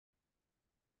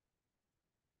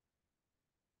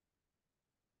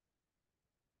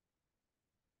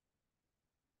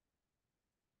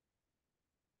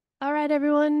All right,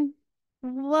 everyone.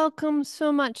 Welcome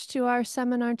so much to our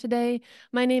seminar today.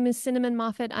 My name is Cinnamon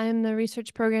Moffett. I am the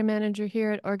Research Program Manager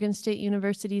here at Oregon State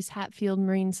University's Hatfield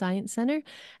Marine Science Center.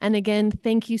 And again,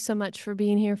 thank you so much for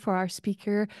being here for our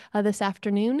speaker this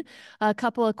afternoon. A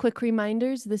couple of quick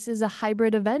reminders. This is a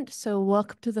hybrid event, so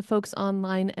welcome to the folks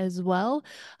online as well.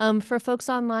 For folks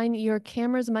online, your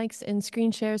cameras, mics, and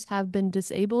screen shares have been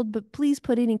disabled, but please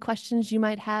put any questions you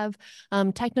might have,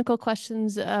 technical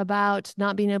questions about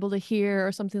not being able to hear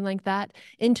or something like that,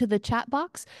 into the chat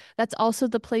box. That's also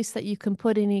the place that you can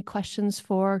put any questions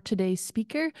for today's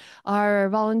speaker. Our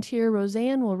volunteer,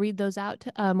 Roseanne, will read those out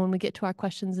when we get to our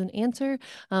questions and answer,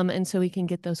 and so we can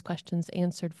get those questions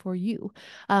answered for you.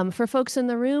 For folks in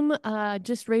the room,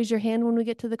 just raise your hand when we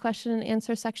get to the question and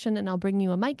answer section, and I'll bring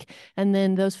you a mic, and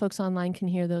then those folks online can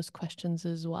hear those questions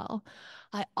as well.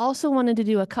 I also wanted to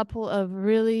do a couple of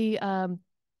really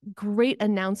great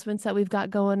announcements that we've got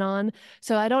going on.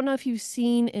 So I don't know if you've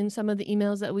seen in some of the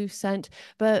emails that we've sent,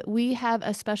 but we have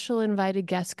a special invited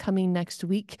guest coming next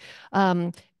week.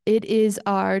 It is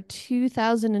our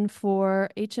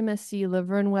 2004 HMSC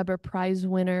Laverne Weber Prize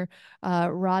winner,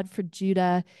 Rod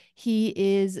Judah. He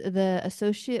is the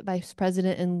Associate Vice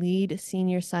President and Lead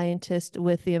Senior Scientist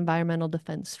with the Environmental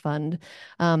Defense Fund.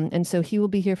 And so he will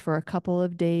be here for a couple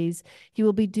of days. He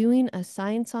will be doing a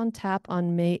Science on Tap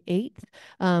on May 8th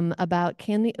about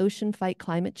can the ocean fight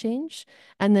climate change,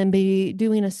 and then be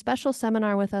doing a special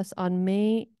seminar with us on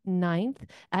May 9th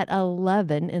at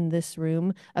 11 in this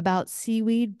room about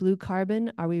seaweed, blue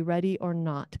carbon, are we ready or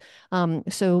not?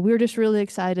 So we're just really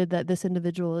excited that this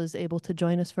individual is able to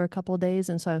join us for a couple of days,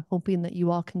 and so I'm hoping that you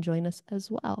all can join us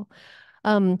as well.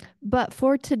 But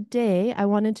for today, I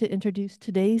wanted to introduce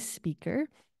today's speaker.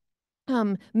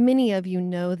 Many of you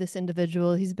know this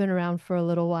individual. He's been around for a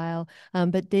little while,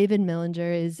 but David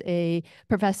Mellinger is a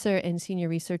professor and senior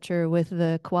researcher with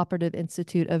the Cooperative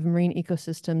Institute of Marine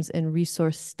Ecosystems and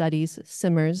Resource Studies,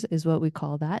 SIMMERS is what we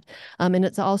call that. And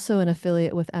it's also an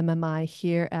affiliate with MMI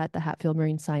here at the Hatfield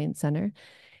Marine Science Center.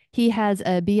 He has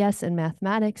a BS in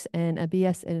mathematics and a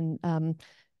BS in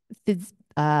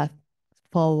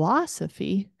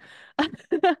philosophy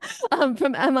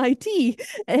from MIT,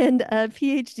 and a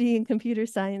PhD in computer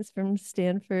science from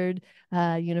Stanford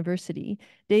University.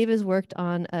 Dave has worked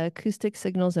on acoustic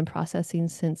signals and processing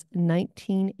since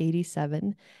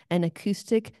 1987 and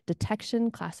acoustic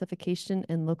detection, classification,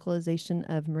 and localization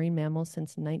of marine mammals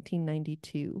since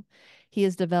 1992. He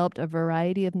has developed a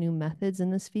variety of new methods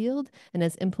in this field and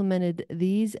has implemented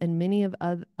these and many of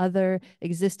other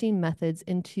existing methods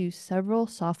into several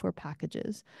software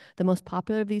packages. The most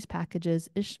popular of these packages,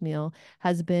 Ishmael,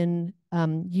 has been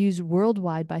used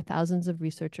worldwide by thousands of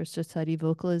researchers to study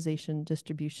vocalization,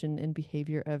 distribution, and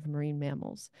behavior of marine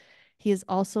mammals. He has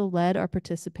also led or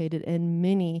participated in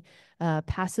many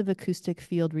passive acoustic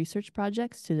field research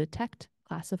projects to detect,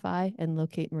 classify, and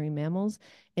locate marine mammals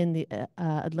in the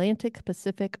Atlantic,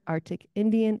 Pacific, Arctic,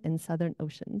 Indian, and Southern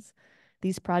Oceans.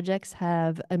 These projects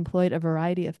have employed a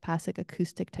variety of passive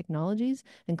acoustic technologies,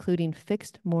 including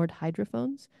fixed moored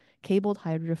hydrophones, cabled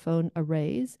hydrophone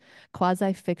arrays,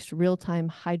 quasi-fixed real-time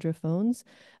hydrophones,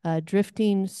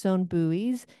 drifting sonar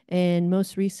buoys, and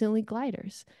most recently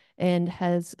gliders, and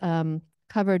has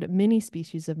covered many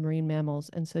species of marine mammals.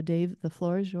 And so, Dave, the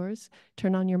floor is yours.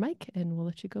 Turn on your mic, and we'll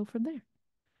let you go from there.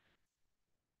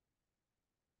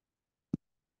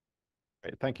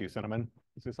 Great. Thank you, Cinnamon.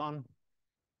 Is this on?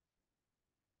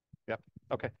 Yep.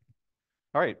 Okay.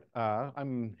 All right.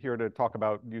 I'm here to talk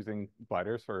about using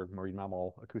gliders for marine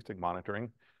mammal acoustic monitoring.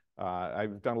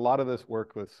 I've done a lot of this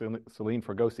work with Celine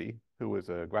Fregosi, who was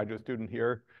a graduate student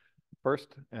here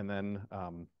first, and then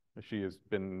she has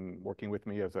been working with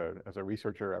me as a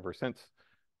researcher ever since.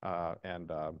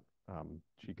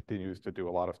 She continues to do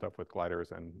a lot of stuff with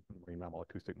gliders and marine mammal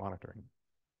acoustic monitoring.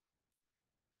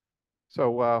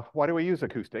 So why do we use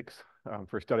acoustics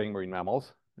for studying marine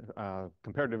mammals?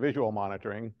 Compared to visual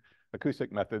monitoring,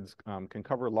 acoustic methods can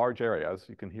cover large areas.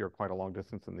 You can hear quite a long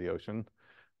distance in the ocean,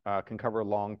 can cover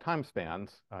long time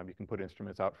spans. You can put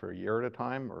instruments out for a year at a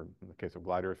time, or in the case of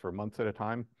gliders, for months at a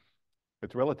time.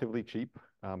 It's relatively cheap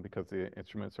because the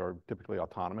instruments are typically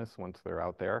autonomous once they're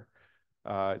out there.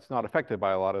 It's not affected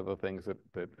by a lot of the things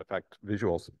that affect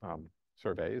visual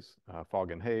surveys,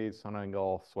 fog and haze, sun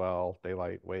angle, swell,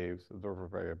 daylight, waves, observer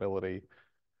variability.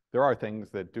 There are things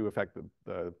that do affect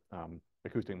the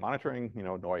acoustic monitoring,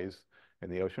 noise in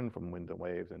the ocean from wind and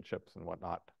waves and ships and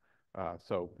whatnot.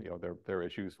 So there are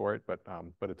issues for it, but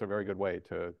it's a very good way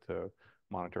to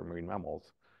monitor marine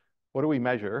mammals. What do we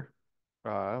measure?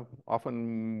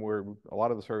 Often a lot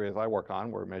of the surveys I work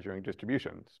on, we're measuring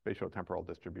distribution, spatiotemporal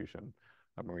distribution.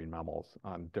 of marine mammals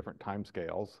on different time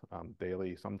scales,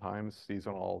 daily sometimes,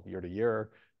 seasonal, year to year,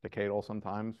 decadal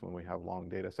sometimes when we have long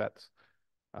data sets.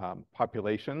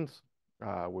 Populations,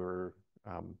 we're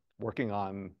working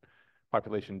on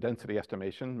population density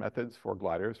estimation methods for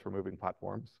gliders for moving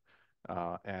platforms.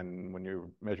 And when you're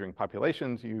measuring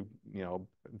populations, you know,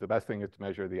 the best thing is to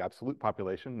measure the absolute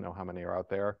population, know how many are out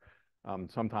there.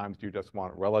 Sometimes you just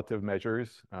want relative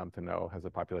measures to know, has the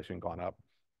population gone up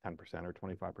 10% or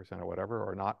 25% or whatever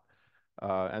or not.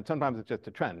 And sometimes it's just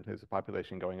a trend. Is the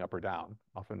population going up or down?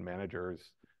 Often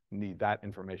managers need that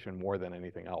information more than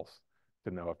anything else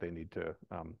to know if they need to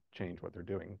change what they're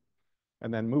doing.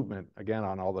 And then movement, again,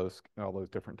 on all those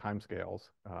different time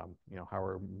scales. You know, how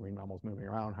are marine mammals moving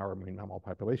around? How are marine mammal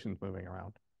populations moving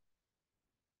around?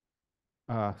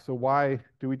 So why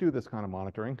do we do this kind of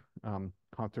monitoring?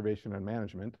 Conservation and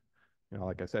management. You know,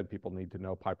 like I said, people need to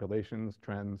know populations,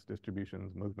 trends,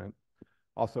 distributions, movement.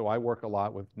 Also, I work a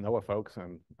lot with NOAA folks,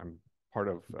 and I'm part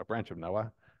of a branch of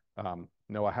NOAA.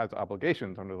 NOAA has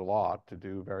obligations under the law to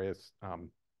do various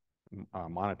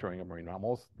monitoring of marine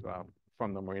mammals.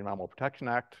 From the Marine Mammal Protection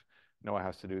Act, NOAA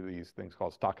has to do these things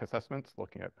called stock assessments,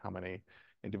 looking at how many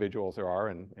individuals there are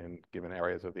in given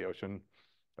areas of the ocean.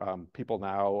 People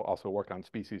now also work on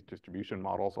species distribution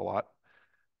models a lot.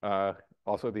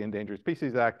 Also the Endangered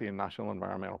Species Act, the National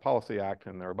Environmental Policy Act,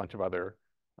 and there are a bunch of other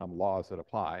laws that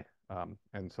apply.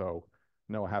 And so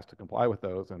NOAA has to comply with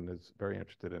those and is very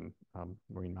interested in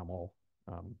marine mammal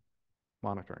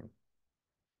monitoring.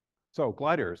 So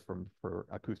gliders for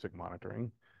acoustic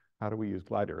monitoring. How do we use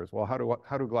gliders? Well, how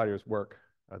do gliders work?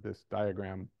 This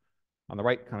diagram on the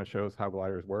right kind of shows how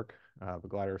gliders work. The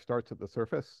glider starts at the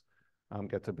surface,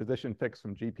 gets a position fix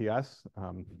from GPS.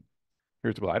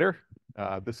 Here's the glider.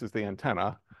 This is the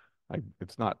antenna.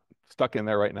 It's not stuck in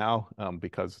there right now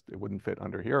because it wouldn't fit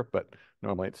under here, but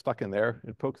normally it's stuck in there.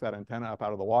 It pokes that antenna up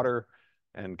out of the water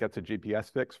and gets a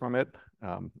GPS fix from it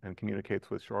and communicates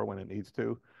with shore when it needs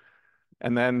to.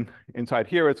 And then inside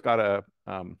here, it's got a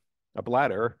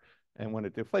bladder, and when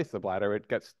it deflates the bladder, it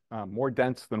gets more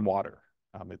dense than water.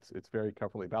 It's very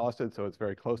carefully ballasted, so it's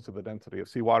very close to the density of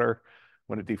seawater.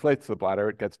 When it deflates the bladder,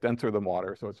 it gets denser than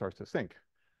water, so it starts to sink.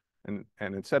 And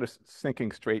instead of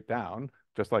sinking straight down,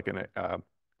 just like in a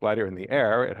glider in the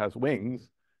air, it has wings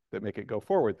that make it go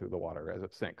forward through the water as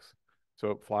it sinks.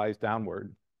 So it flies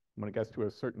downward. When it gets to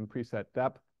a certain preset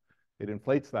depth, it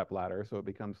inflates that bladder, so it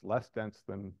becomes less dense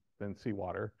than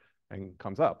seawater and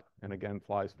comes up, and again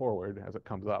flies forward as it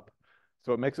comes up.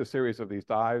 So it makes a series of these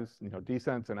dives, you know,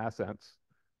 descents and ascents,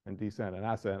 and descent and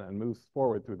ascent, and moves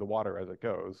forward through the water as it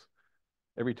goes.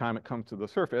 Every time it comes to the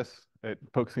surface, it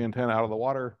pokes the antenna out of the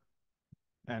water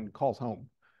and calls home.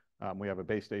 We have a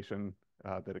base station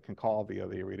that it can call via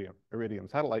the Iridium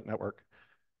satellite network,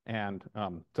 and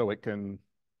so it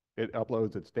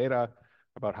uploads its data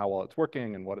about how well it's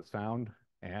working and what it's found,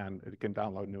 and it can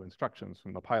download new instructions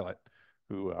from the pilot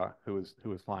who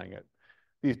is flying it.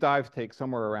 These dives take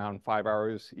somewhere around 5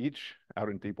 hours each out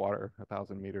in deep water,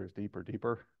 1,000 meters deep or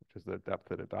deeper, which is the depth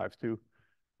that it dives to,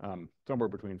 somewhere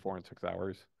between 4 and 6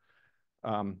 hours.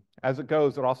 As it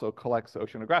goes, it also collects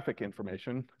oceanographic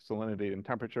information, salinity and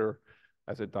temperature,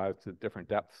 as it dives to different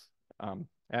depths,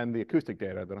 and the acoustic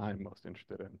data that I'm most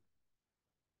interested in.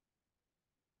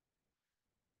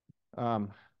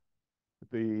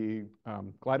 The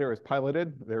glider is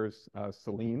piloted. There's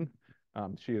Celine.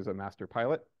 She is a master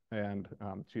pilot, and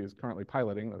she is currently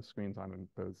piloting. Those things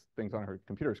on her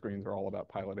computer screens are all about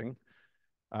piloting.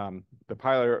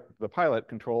 The pilot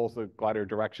controls the glider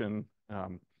direction.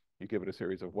 You give it a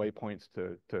series of waypoints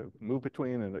to move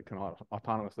between, and it can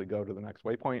autonomously go to the next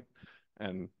waypoint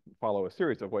and follow a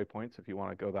series of waypoints if you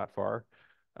want to go that far.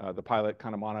 The pilot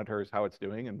kind of monitors how it's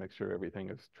doing and makes sure everything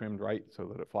is trimmed right so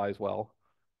that it flies well.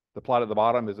 The plot at the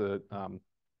bottom is a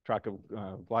track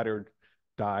of glider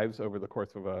dives over the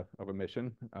course of a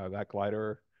mission. That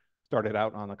glider started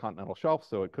out on the continental shelf,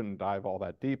 so it couldn't dive all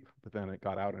that deep, but then it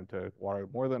got out into water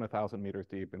more than 1,000 meters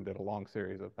deep and did a long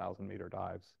series of 1,000-meter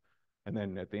dives. And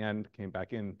then at the end, came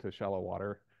back into shallow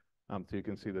water, so you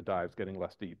can see the dives getting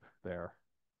less deep there.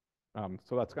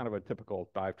 So that's kind of a typical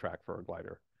dive track for a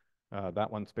glider. That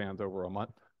one spans over a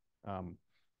month.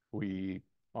 We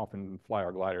often fly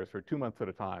our gliders for 2 months at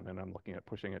a time, and I'm looking at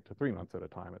pushing it to 3 months at a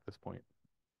time at this point.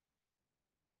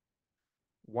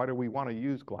 Why do we want to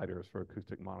use gliders for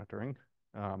acoustic monitoring?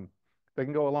 They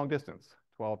can go a long distance,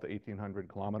 12 to 1,800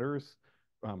 kilometers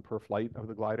per flight of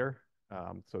the glider.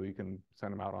 So you can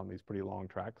send them out on these pretty long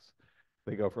tracks.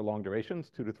 They go for long durations,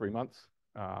 2 to 3 months.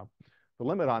 The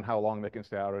limit on how long they can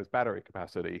stay out is battery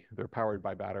capacity. They're powered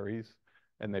by batteries,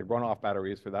 and they run off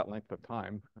batteries for that length of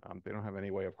time. They don't have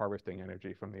any way of harvesting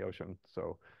energy from the ocean,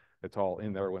 so it's all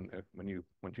in there when you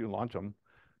launch them.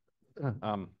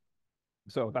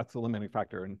 So that's the limiting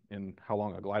factor in how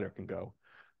long a glider can go.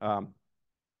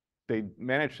 They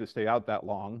manage to stay out that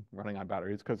long running on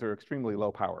batteries because they're extremely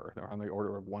low power. They're on the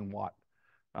order of 1 watt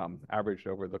averaged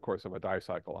over the course of a dive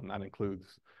cycle, and that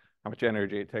includes how much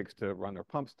energy it takes to run their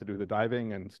pumps to do the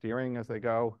diving and steering as they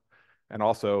go, and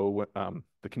also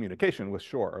the communication with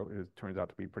shore turns out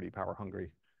to be pretty power hungry.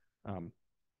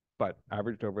 But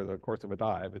averaged over the course of a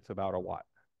dive, it's about 1 watt.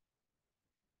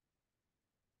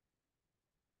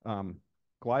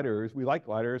 Gliders, we like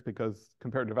gliders because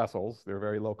compared to vessels, they're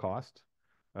very low cost.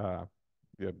 A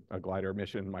glider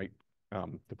mission might,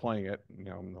 deploying it,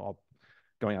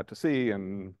 going out to sea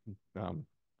and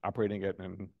operating it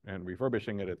and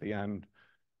refurbishing it at the end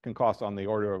can cost on the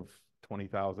order of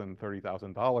 $20,000,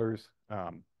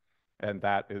 $30,000. And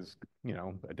that is,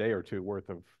 a day or two worth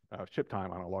of ship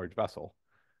time on a large vessel.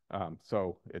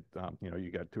 So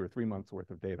you get 2 or 3 months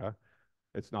worth of data.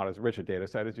 It's not as rich a data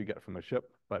set as you get from a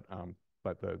ship, but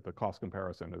the cost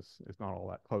comparison is not all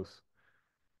that close.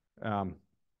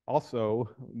 Also,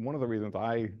 one of the reasons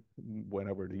I went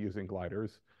over to using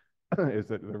gliders is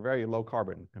that they're very low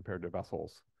carbon compared to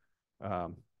vessels.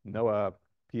 NOAA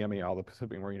PMEL, the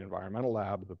Pacific Marine Environmental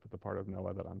Lab, the part of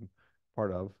NOAA that I'm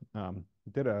part of,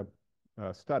 did a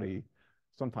study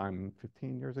sometime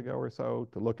 15 years ago or so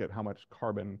to look at how much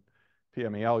carbon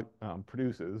PMEL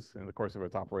produces in the course of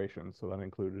its operations. So that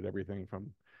included everything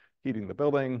from heating the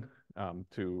building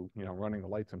to running the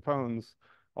lights and phones,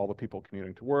 all the people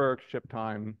commuting to work, ship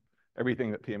time,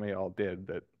 everything that PMEL did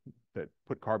that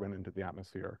put carbon into the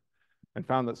atmosphere, and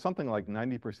found that something like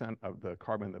 90% of the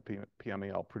carbon that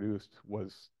PMEL produced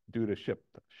was due to ship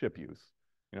use.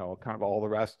 Kind of all the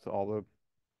rest, all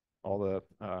the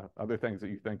other things that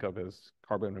you think of as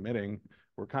carbon emitting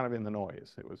were kind of in the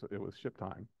noise. It was ship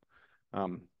time.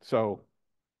 So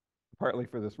partly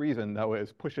for this reason, NOAA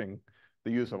is pushing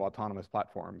the use of autonomous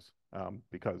platforms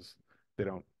because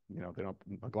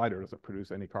a glider doesn't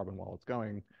produce any carbon while it's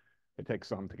going. It takes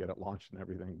some to get it launched and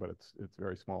everything, but it's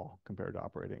very small compared to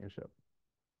operating a ship.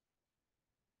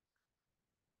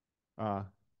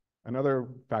 Another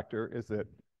factor is that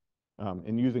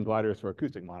in using gliders for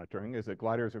acoustic monitoring is that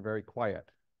gliders are very quiet.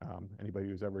 Anybody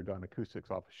who's ever done acoustics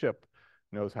off a ship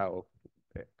knows how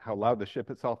loud the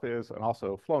ship itself is, and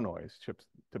also flow noise. Ships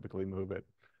typically move at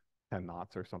 10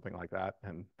 knots or something like that,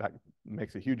 and that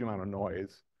makes a huge amount of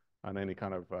noise on any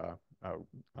kind of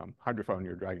hydrophone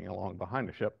you're dragging along behind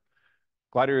the ship.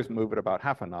 Gliders move at about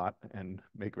 1/2 knot and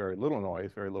make very little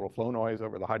noise, very little flow noise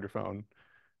over the hydrophone.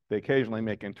 They occasionally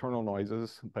make internal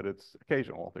noises, but it's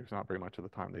occasional. There's not very much of the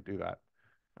time they do that.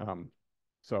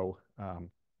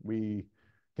 We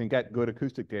can get good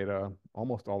acoustic data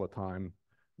almost all the time,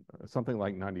 something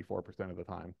like 94% of the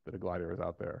time that a glider is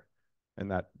out there.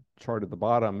 And that chart at the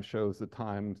bottom shows the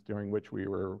times during which we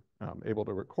were able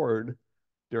to record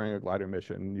during a glider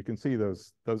mission. You can see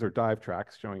those are dive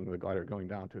tracks showing the glider going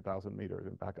down to 1,000 meters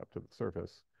and back up to the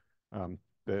surface.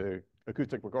 The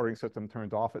acoustic recording system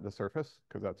turns off at the surface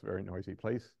because that's a very noisy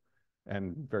place,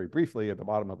 and very briefly at the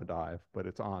bottom of the dive, but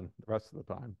it's on the rest of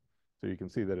the time. So you can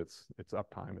see that its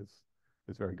uptime is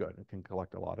very good. It can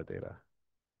collect a lot of data.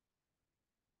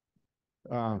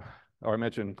 I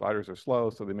mentioned gliders are slow,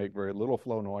 so they make very little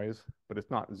flow noise, but it's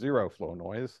not zero flow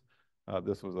noise.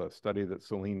 This was a study that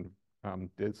Celine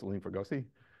Fregosi.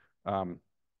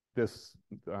 This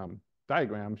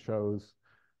diagram shows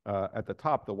at the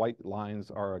top, the white lines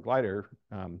are a glider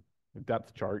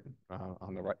depth chart.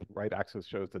 On the right axis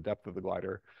shows the depth of the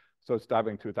glider. So it's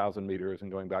diving to 1,000 meters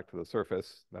and going back to the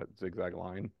surface, that zigzag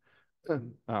line.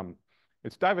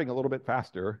 It's diving a little bit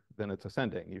faster than it's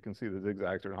ascending. You can see the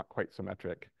zigzags are not quite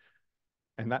symmetric.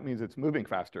 And that means it's moving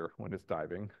faster when it's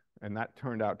diving. And that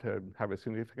turned out to have a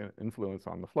significant influence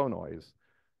on the flow noise.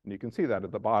 And you can see that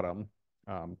at the bottom,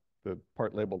 the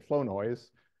part labeled flow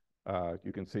noise.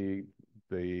 You can see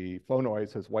the flow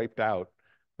noise has wiped out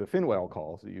the fin whale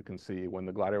calls that you can see when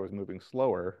the glider was moving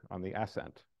slower on the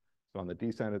ascent. So on the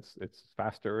descent, it's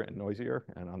faster and noisier,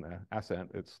 and on the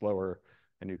ascent, it's slower,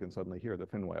 and you can suddenly hear the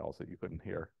fin whales that you couldn't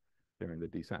hear during the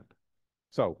descent.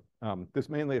 So this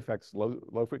mainly affects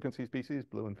low frequency species,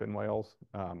 blue and fin whales,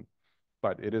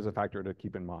 but it is a factor to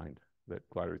keep in mind that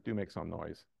gliders do make some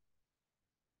noise.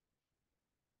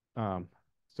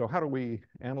 So how do we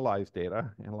analyze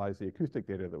data, analyze the acoustic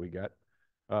data that we get?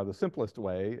 The simplest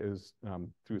way is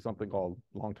through something called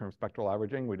long-term spectral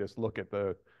averaging. We just look at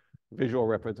the visual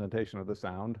representation of the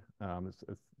sound.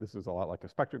 This is a lot like a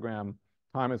spectrogram.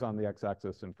 Time is on the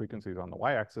x-axis and frequency is on the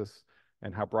y-axis.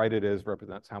 and how bright it is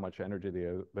represents how much energy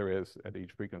there is at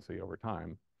each frequency over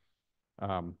time.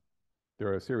 Um, there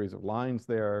are a series of lines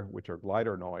there, which are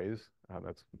glider noise.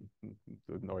 That's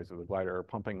the noise of the glider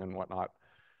pumping and whatnot.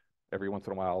 Every once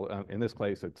in a while, in this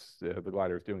case, it's the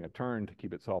glider is doing a turn to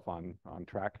keep itself on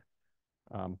track.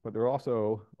 But there are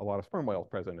also a lot of sperm whales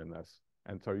present in this.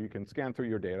 And so you can scan through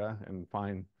your data and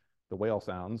find the whale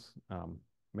sounds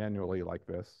manually like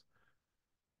this.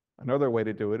 Another way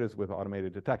to do it is with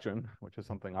automated detection, which is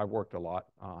something I've worked a lot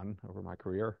on over my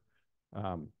career.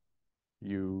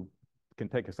 You can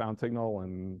take a sound signal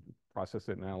and process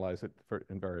it and analyze it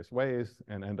in various ways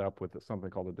and end up with something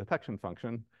called a detection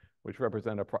function, which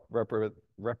represents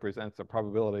a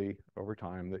probability over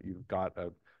time that you've got a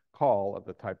call of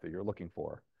the type that you're looking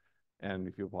for. And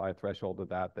if you apply a threshold to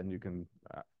that, then you can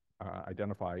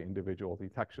identify individual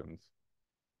detections.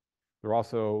 There are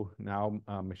also now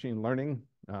machine learning,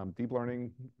 deep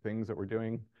learning things that we're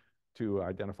doing to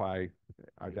identify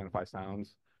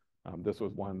sounds. This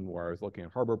was one where I was looking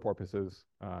at harbor porpoises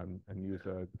and used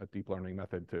a deep learning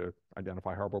method to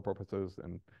identify harbor porpoises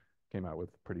and came out with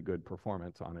pretty good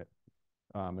performance on it.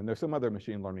 And there's some other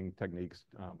machine learning techniques,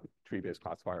 tree-based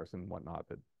classifiers and whatnot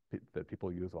that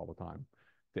people use all the time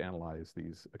to analyze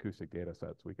these acoustic data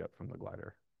sets we get from the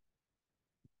glider.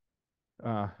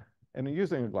 And in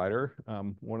using a glider,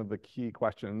 one of the key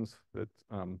questions that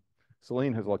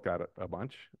Celine has looked at a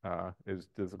bunch is,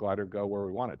 does the glider go where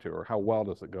we want it to, or how well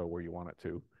does it go where you want it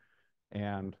to?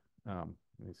 And let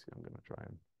me see, I'm going to try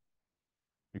and,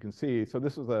 you can see, so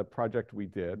this is a project we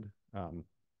did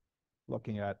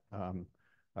looking at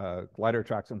glider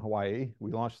tracks in Hawaii.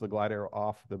 We launched the glider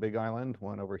off the Big Island,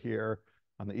 one over here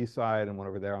on the east side and one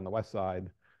over there on the west side.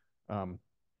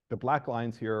 The black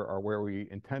lines here are where we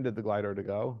intended the glider to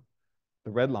go.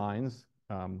 The red lines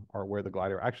are where the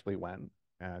glider actually went.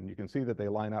 And you can see that they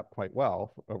line up quite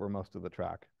well over most of the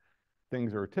track.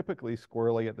 Things are typically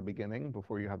squirrely at the beginning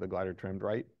before you have the glider trimmed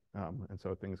right. And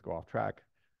so things go off track.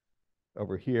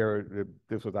 Over here,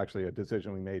 this was actually a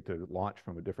decision we made to launch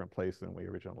from a different place than we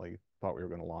originally thought we were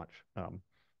going to launch.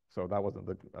 So that wasn't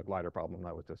a glider problem,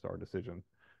 that was just our decision.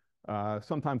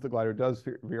 Sometimes the glider does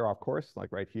veer off course,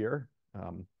 like right here.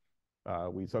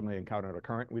 We suddenly encountered a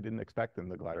current we didn't expect,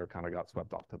 and the glider kind of got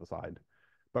swept off to the side.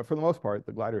 But for the most part,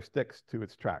 the glider sticks to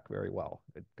its track very well.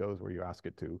 It goes where you ask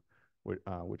it to,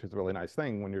 which is a really nice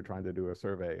thing when you're trying to do a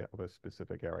survey of a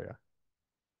specific area.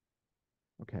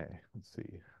 Okay, let's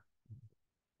see.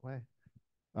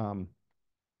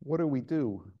 What do we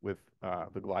do with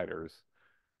the gliders?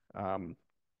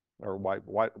 Or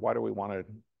why do we want to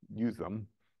use them?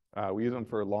 We use them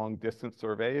for long distance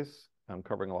surveys,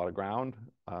 covering a lot of ground,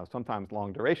 sometimes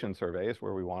long duration surveys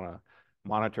where we want to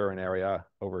monitor an area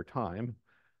over time,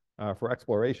 for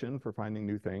exploration, for finding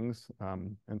new things,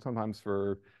 and sometimes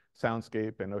for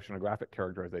soundscape and oceanographic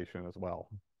characterization as well.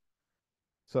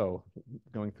 So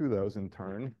going through those in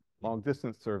turn, long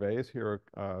distance surveys, here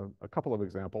are a couple of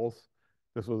examples.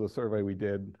 This was a survey we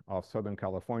did off Southern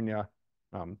California.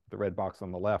 The red box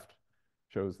on the left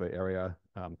shows the area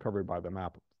covered by the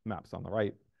maps on the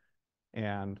right.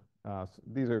 And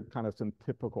these are kind of some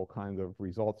typical kinds of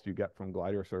results you get from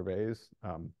glider surveys.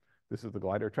 This is the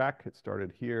glider track. It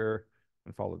started here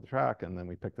and followed the track, and then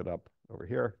we picked it up over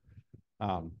here.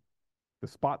 The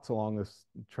spots along this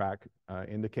track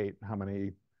indicate how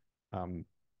many of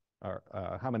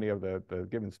the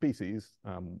given species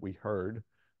we heard.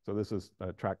 So this is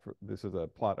a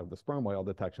plot of the sperm whale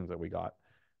detections that we got.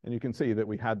 And you can see that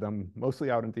we had them mostly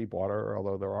out in deep water,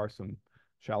 although there are some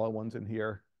shallow ones in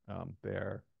here,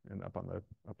 there, and up on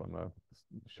the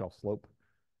shelf slope,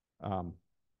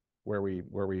 where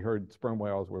we heard sperm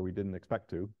whales where we didn't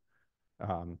expect to.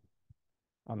 On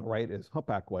the right is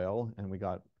humpback whale, and we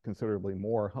got considerably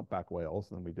more humpback whales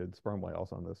than we did sperm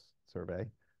whales on this survey.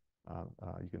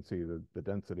 You can see the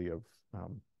density of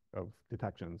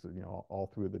detections,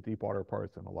 all through the deep water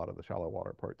parts and a lot of the shallow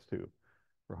water parts too,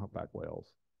 for humpback whales.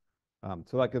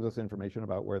 So that gives us information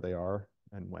about where they are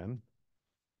and when.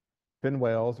 Fin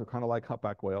whales are kind of like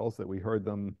humpback whales, that we heard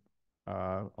them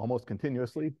almost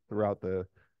continuously throughout the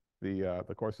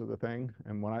course of the thing.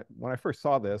 And when I first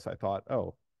saw this, I thought,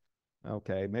 oh,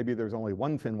 okay, maybe there's only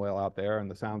one fin whale out there,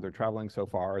 and the sounds are traveling so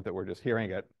far that we're just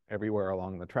hearing it everywhere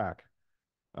along the track.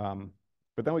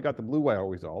 But then we got the blue whale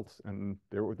results, and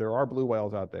there are blue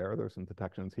whales out there. There's some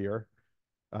detections here,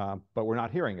 but we're not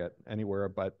hearing it anywhere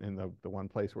but in the one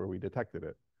place where we detected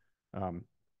it.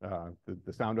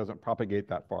 The sound doesn't propagate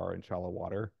that far in shallow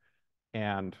water,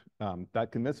 and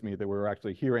that convinced me that we were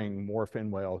actually hearing more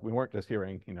fin whales. We weren't just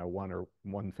hearing,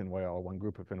 one fin whale, one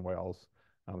group of fin whales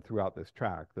throughout this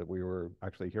track, that we were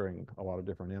actually hearing a lot of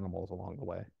different animals along the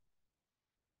way.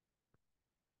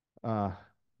 Uh,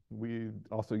 we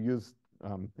also use,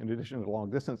 in addition to long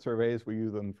distance surveys, we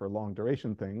use them for long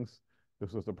duration things.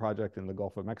 This was a project in the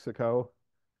Gulf of Mexico,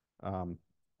 um,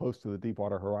 close to the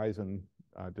Deepwater Horizon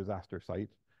disaster site.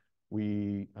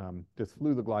 We just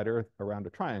flew the glider around a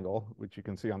triangle, which you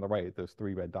can see on the right. Those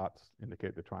 3 red dots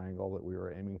indicate the triangle that we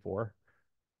were aiming for.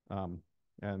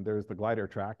 And there's the glider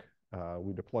track.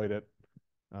 We deployed it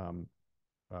um,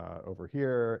 over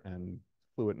here and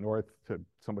flew it north to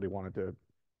somebody wanted to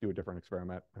do a different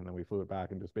experiment. And then we flew it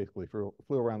back and just basically flew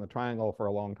around the triangle for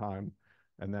a long time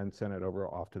and then sent it over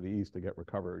off to the east to get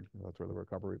recovered. That's where the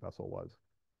recovery vessel was.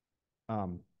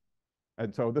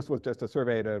 And so this was just a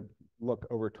survey to look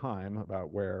over time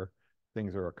about where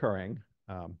things are occurring.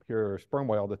 Here are sperm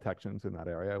whale detections in that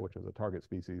area, which is a target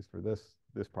species for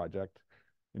this project.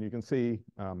 And you can see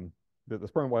that the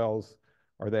sperm whales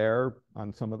are there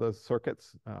on some of the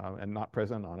circuits and not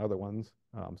present on other ones.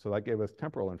 So that gave us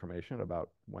temporal information about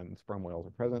when sperm whales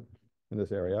are present in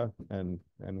this area and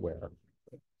where.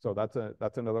 So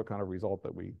that's another kind of result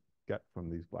that we get from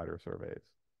these glider surveys.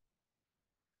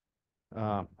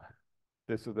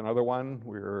 This is another one.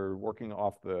 We're working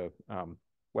off the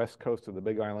west coast of the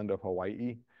Big Island of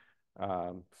Hawaii,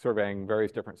 surveying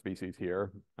various different species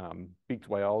here. Beaked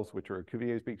whales, which are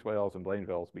Cuvier's beaked whales and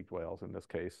Blainville's beaked whales in this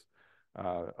case.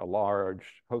 A large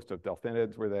host of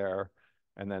delphinids were there,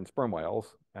 and then sperm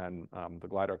whales. And the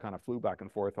glider kind of flew back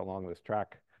and forth along this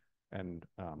track, and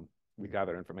we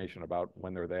gathered information about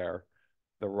when they're there.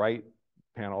 The right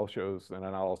panel shows an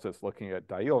analysis looking at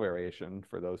diel variation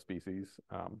for those species.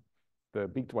 The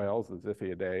beaked whales, the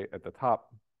Ziphiidae at the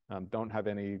top, don't have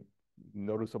any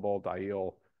noticeable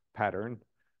diel pattern.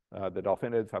 The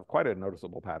delphinids have quite a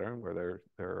noticeable pattern where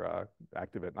they're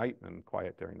active at night and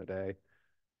quiet during the day.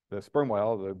 The sperm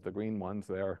whale, the green ones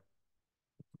there,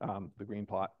 the green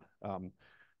plot,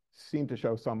 seem to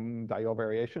show some diel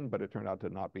variation, but it turned out to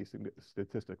not be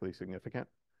statistically significant.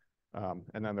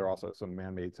 And then there are also some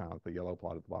man-made sounds. The yellow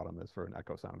plot at the bottom is for an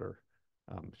echo sounder,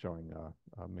 showing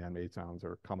man-made sounds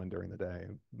are common during the day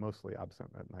and mostly absent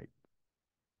at night.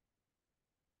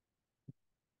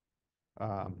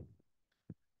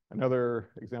 Another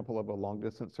example of a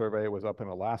long-distance survey was up in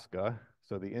Alaska.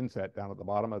 So the inset down at the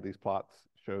bottom of these plots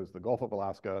shows the Gulf of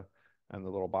Alaska, and the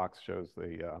little box shows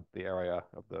the area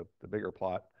of the bigger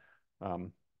plot.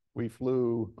 We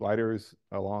flew gliders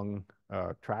along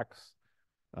tracks,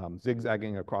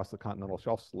 zigzagging across the continental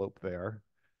shelf slope there,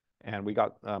 and we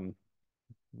got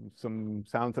some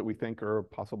sounds that we think are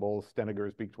possible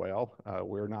Steniger's beaked whale.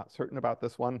 We're not certain about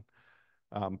this one,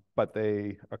 but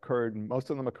most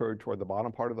of them occurred toward the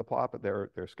bottom part of the plot, but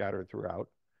they're scattered throughout.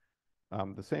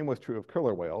 The same was true of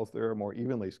killer whales. They're more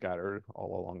evenly scattered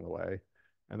all along the way.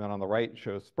 And then on the right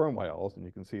shows sperm whales, and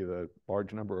you can see the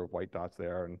large number of white dots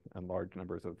there and large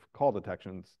numbers of call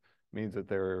detections means that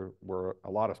there were a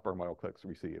lot of sperm whale clicks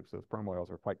received. So sperm whales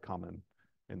are quite common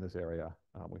in this area.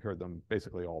 We heard them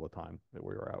basically all the time that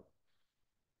we were out.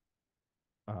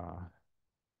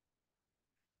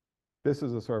 This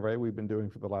is a survey we've been doing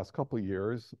for the last couple of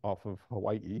years off of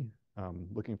Hawaii,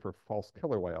 looking for false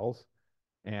killer whales.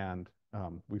 And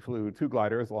we flew 2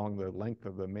 gliders along the length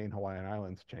of the main Hawaiian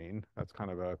Islands chain. That's kind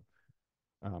of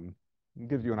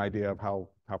gives you an idea of how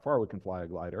far we can fly a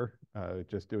glider.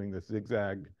 Just doing this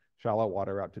zigzag, shallow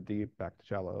water out to deep, back to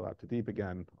shallow, out to deep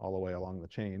again, all the way along the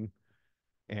chain.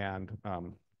 And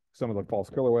some of the false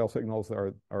killer whale signals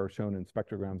are shown in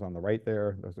spectrograms on the right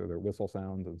there. Those are their whistle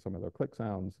sounds and some of their click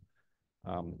sounds.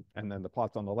 And then the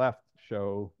plots on the left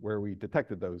show where we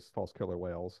detected those false killer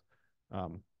whales.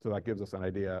 So that gives us an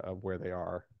idea of where they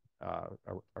are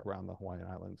around the Hawaiian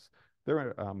Islands.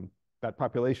 That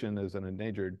population is an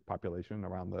endangered population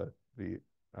around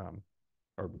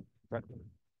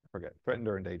threatened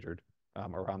or endangered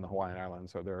around the Hawaiian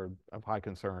Islands. So they're of high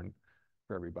concern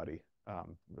for everybody,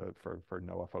 for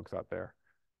NOAA folks out there.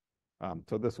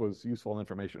 So this was useful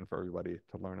information for everybody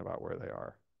to learn about where they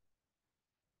are.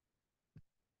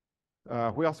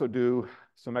 We also do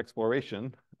some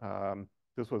exploration.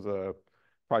 This was a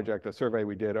survey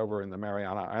we did over in the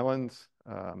Mariana Islands.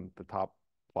 The top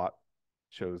plot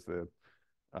shows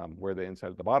where the inside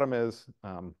of the bottom is.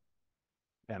 And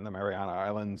the Mariana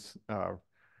Islands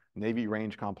Navy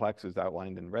Range Complex is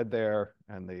outlined in red there.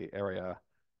 And the area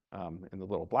in the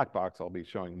little black box I'll be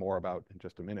showing more about in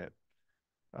just a minute.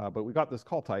 But we got this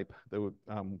call type that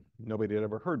nobody had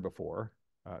ever heard before.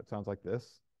 It sounds like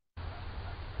this.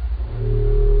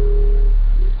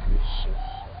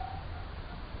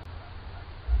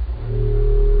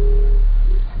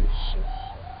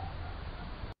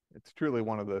 It's truly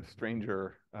one of the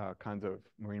stranger kinds of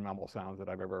marine mammal sounds that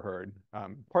I've ever heard,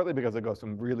 partly because it goes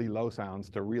from really low sounds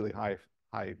to really high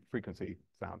high frequency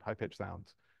sound, high pitch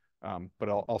sounds. But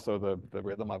also the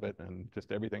rhythm of it and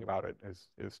just everything about it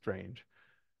is strange.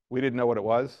 We didn't know what it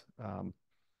was.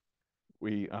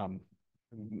 We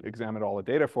examined all the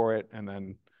data for it and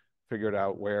then figured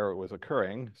out where it was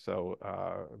occurring. So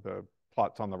the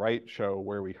plots on the right show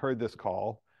where we heard this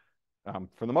call.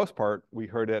 For the most part, we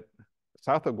heard it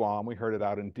south of Guam. We heard it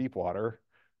out in deep water.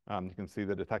 You can see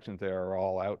the detections there are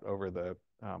all out over the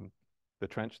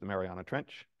trench, the Mariana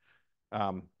Trench.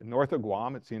 North of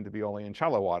Guam, it seemed to be only in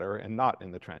shallow water and not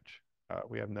in the trench.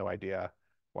 We have no idea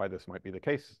why this might be the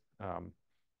case.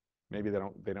 Maybe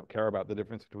they don't care about the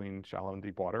difference between shallow and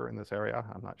deep water in this area.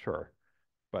 I'm not sure,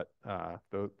 but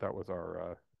that was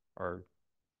our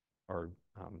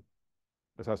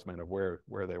assessment of where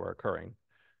they were occurring.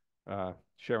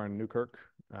 Sharon Newkirk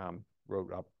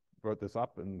wrote this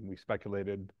up, and we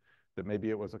speculated that maybe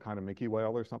it was a kind of Mickey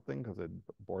whale or something because it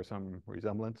bore some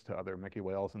resemblance to other Mickey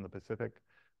whales in the Pacific,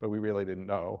 but we really didn't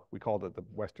know. We called it the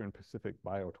Western Pacific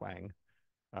biotwang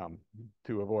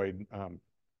to avoid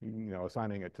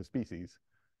assigning it to species.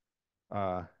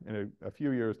 And a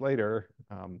few years later,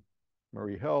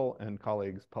 Marie Hill and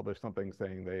colleagues published something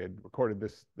saying they had recorded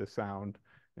this sound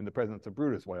in the presence of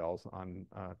Brutus whales on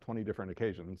 20 different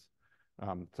occasions.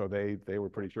 So they were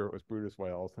pretty sure it was Brutus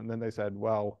whales. And then they said,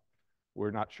 well, we're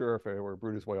not sure if it were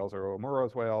Brutus whales or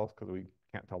Omuros whales because we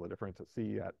can't tell the difference at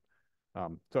sea yet.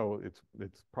 So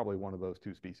it's probably one of those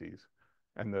two species.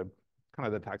 And the kind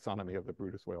of the taxonomy of the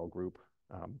Brutus whale group,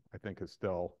 I think, is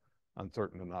still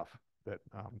uncertain enough that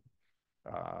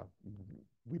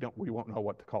we won't know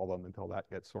what to call them until that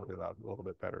gets sorted out a little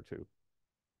bit better too.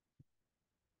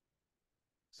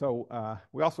 So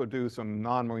we also do some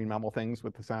non-marine mammal things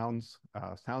with the sounds.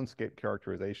 Soundscape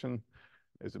characterization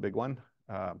is a big one.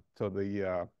 So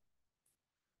the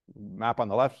map on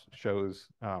the left shows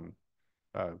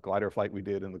glider flight we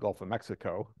did in the Gulf of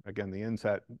Mexico. Again, the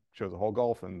inset shows a whole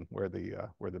Gulf, and where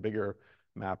the bigger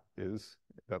map is,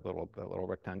 that little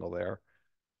rectangle there.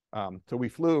 So we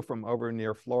flew from over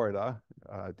near Florida,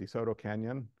 DeSoto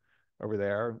Canyon, over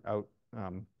there, out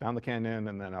down the canyon,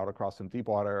 and then out across some deep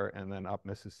water, and then up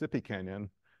Mississippi Canyon,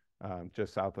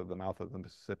 just south of the mouth of the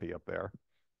Mississippi up there,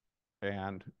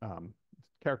 and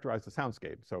characterize the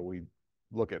soundscape. So we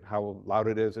look at how loud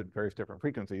it is at various different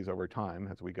frequencies over time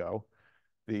as we go.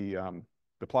 The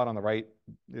plot on the right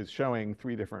is showing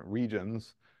 3 different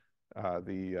regions.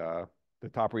 The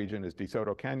top region is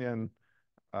DeSoto Canyon,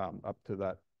 up to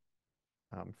that,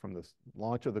 from the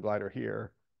launch of the glider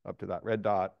here up to that red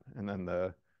dot, and then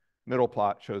the middle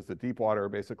plot shows the deep water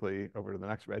basically over to the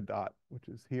next red dot, which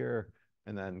is here,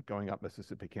 and then going up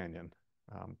Mississippi Canyon.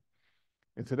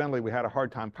 Incidentally, we had a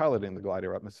hard time piloting the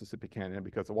glider up Mississippi Canyon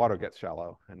because the water gets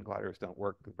shallow and gliders don't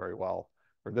work very well,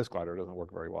 or this glider doesn't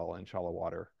work very well in shallow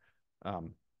water.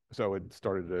 So it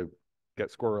started to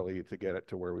get squirrely to get it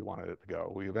to where we wanted it to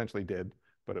go. We eventually did,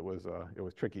 but it was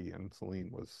tricky, and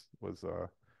Celine was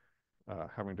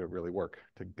having to really work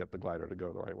to get the glider to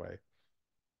go the right way.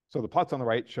 So the plots on the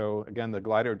right show, again, the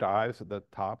glider dives at the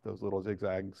top, those little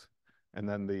zigzags, and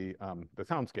then the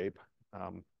soundscape,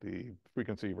 the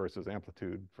frequency versus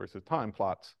amplitude versus time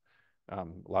plots,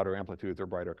 louder amplitudes or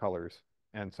brighter colors.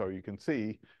 And so you can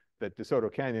see that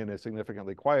DeSoto Canyon is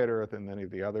significantly quieter than any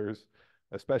of the others,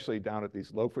 especially down at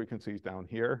these low frequencies down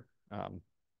here.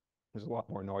 There's a lot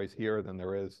more noise here than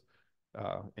there is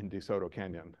in DeSoto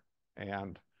Canyon.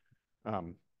 And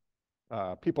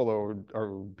people are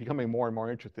becoming more and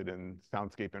more interested in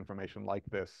soundscape information like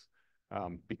this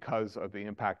because of the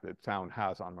impact that sound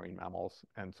has on marine mammals.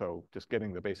 And so just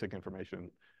getting the basic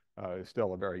information is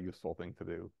still a very useful thing to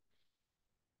do.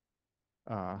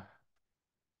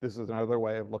 This is another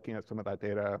way of looking at some of that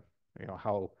data,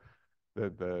 how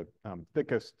the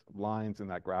thickest lines in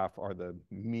that graph are the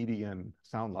median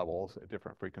sound levels at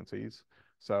different frequencies.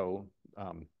 So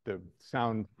the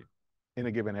sound in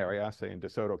a given area, say in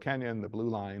DeSoto Canyon, the blue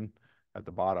line at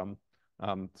the bottom,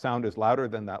 sound is louder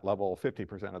than that level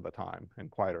 50% of the time and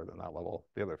quieter than that level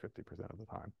the other 50% of the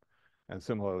time. And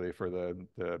similarly for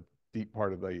the deep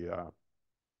part of the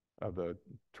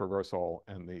traversal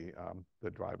and the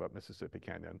drive up Mississippi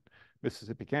Canyon.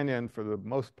 Mississippi Canyon, for the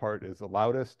most part, is the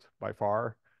loudest by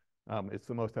far. It's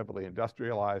the most heavily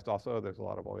industrialized also. There's a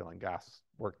lot of oil and gas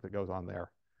work that goes on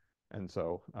there. And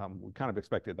so we kind of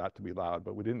expected that to be loud,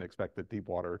 but we didn't expect the deep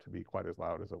water to be quite as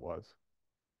loud as it was.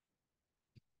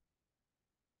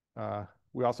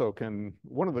 We also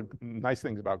one of the nice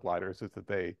things about gliders is that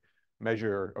they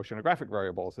measure oceanographic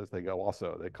variables as they go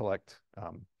also. They collect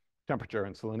temperature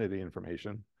and salinity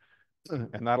information,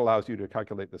 and that allows you to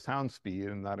calculate the sound speed,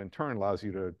 and that in turn allows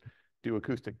you to do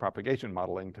acoustic propagation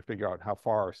modeling to figure out how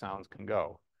far sounds can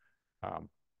go. Um,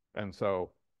 and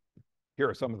so here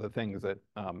are some of the things that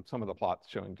some of the plots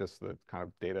showing just the kind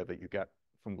of data that you get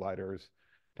from gliders,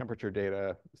 temperature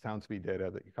data, sound speed data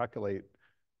that you calculate.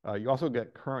 You also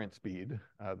get current speed.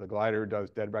 The glider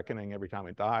does dead reckoning every time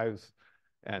it dives.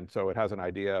 And so it has an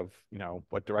idea of,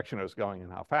 what direction it was going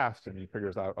and how fast, and it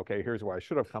figures out, okay, here's where I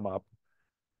should have come up.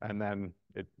 And then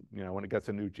when it gets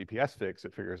a new GPS fix,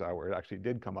 it figures out where it actually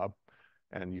did come up.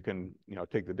 And you can,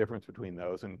 take the difference between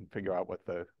those and figure out what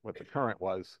the current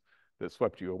was that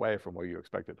swept you away from where you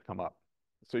expected to come up.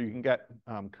 So you can get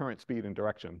current speed and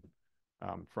direction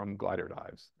from glider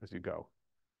dives as you go.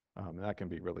 And that can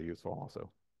be really useful also.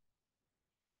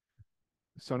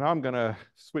 So now I'm going to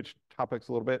switch topics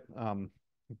a little bit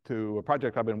to a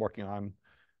project I've been working on,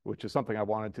 which is something I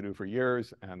wanted to do for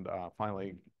years and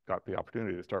finally got the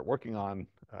opportunity to start working on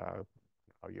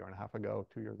a year and a half ago,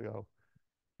 2 years ago,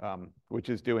 which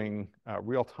is doing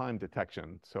real-time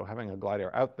detection. So having a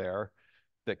glider out there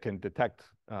that can detect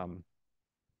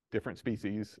different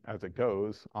species as it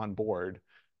goes on board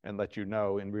and let you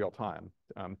know in real time.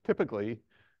 Typically,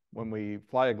 when we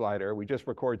fly a glider, we just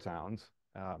record sounds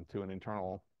to an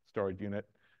internal storage unit.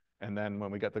 And then when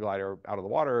we get the glider out of the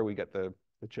water, we get the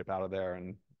chip out of there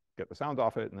and get the sounds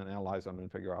off it and then analyze them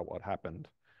and figure out what happened.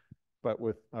 But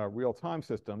with real-time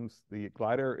systems, the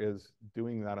glider is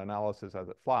doing that analysis as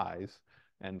it flies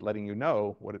and letting you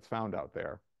know what it's found out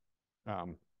there.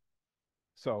 And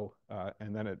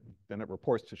then it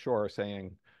reports to shore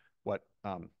saying what,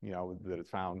 that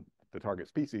it's found the target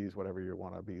species, whatever you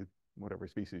want to be, whatever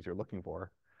species you're looking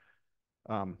for.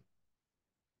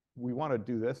 We want to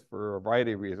do this for a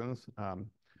variety of reasons.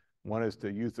 One is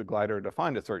to use the glider to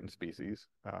find a certain species.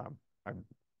 I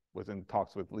was in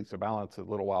talks with Lisa Balance a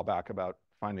little while back about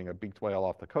finding a beaked whale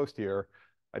off the coast here.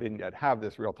 I didn't yet have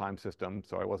this real-time system,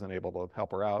 so I wasn't able to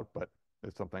help her out, but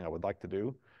it's something I would like to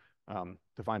do.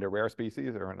 To find a rare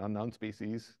species or an unknown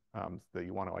species that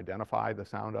you want to identify the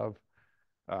sound of.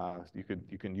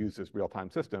 You can use this real-time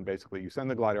system. Basically, you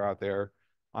send the glider out there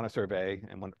on a survey,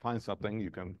 and when it finds something, you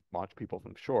can launch people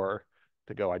from shore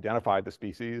to go identify the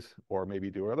species, or maybe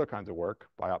do other kinds of work,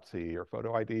 biopsy or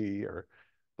photo ID, or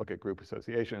look at group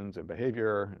associations and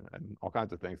behavior, and all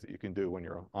kinds of things that you can do when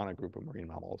you're on a group of marine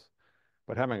mammals.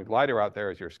 But having a glider out there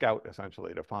as your scout,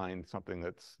 essentially, to find something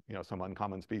that's, some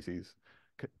uncommon species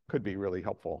could be really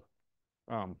helpful.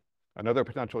 Another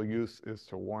potential use is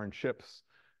to warn ships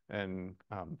and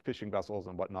fishing vessels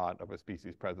and whatnot of a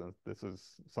species presence. This is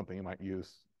something you might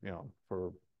use,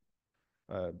 for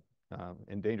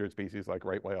endangered species like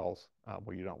right whales,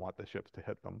 where you don't want the ships to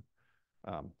hit them.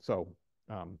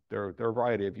 There are a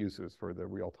variety of uses for the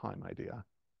real-time idea.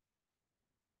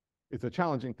 It's a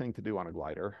challenging thing to do on a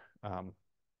glider.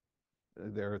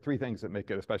 There are three things that make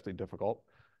it especially difficult.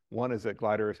 One is that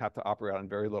gliders have to operate on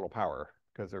very little power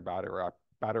because they're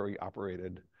battery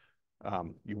operated.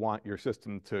 You want your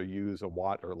system to use a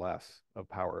watt or less of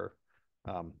power,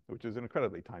 which is an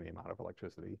incredibly tiny amount of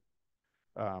electricity.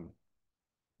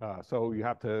 So you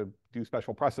have to do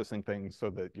special processing things so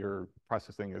that your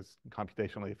processing is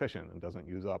computationally efficient and doesn't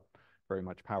use up very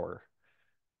much power.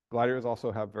 Gliders also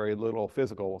have very little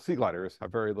physical, sea gliders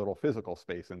have very little physical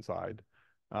space inside.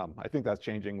 I think that's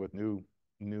changing with new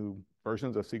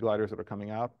versions of sea gliders that are coming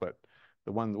out, but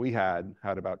the one that we had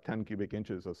about 10 cubic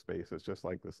inches of space. It's just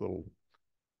like this little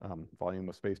volume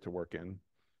of space to work in.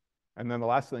 And then the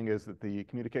last thing is that the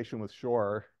communication with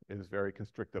shore is very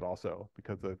constricted also,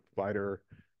 because the glider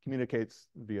communicates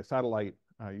via satellite.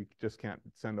 You just can't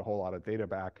send a whole lot of data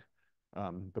back.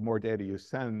 The more data you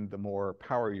send, the more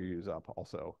power you use up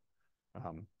also.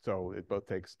 So it both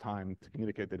takes time to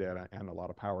communicate the data and a lot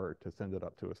of power to send it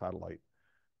up to a satellite.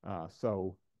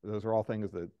 So those are all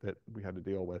things that we had to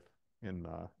deal with in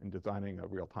designing a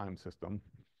real-time system.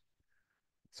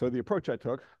 So the approach I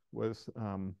took was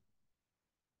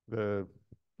the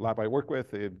lab I work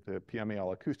with, the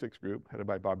PMAL acoustics group, headed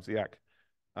by Bob Ziek,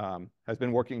 has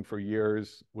been working for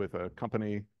years with a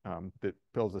company that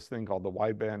builds this thing called the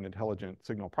Wideband Intelligent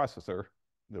Signal Processor,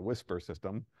 the WHISPER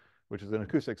system, which is an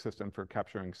acoustic system for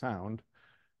capturing sound.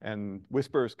 And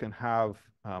WHISPERs can have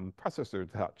processors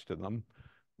attached to them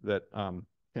that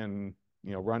can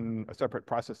run a separate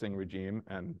processing regime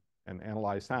and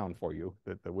analyze sound for you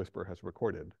that the WHISPER has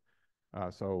recorded.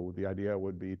 So the idea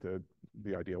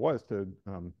was to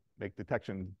make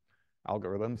detection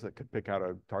algorithms that could pick out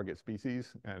a target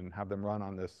species and have them run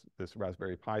on this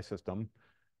Raspberry Pi system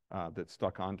that's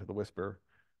stuck onto the WHISPER.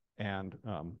 And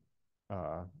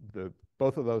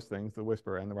both of those things, the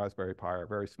WHISPER and the Raspberry Pi, are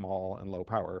very small and low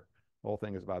power. The whole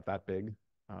thing is about that big.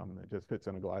 It just fits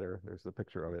in a glider. There's the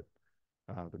picture of it.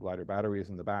 The glider battery is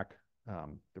in the back.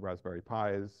 the Raspberry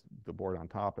Pis, the board on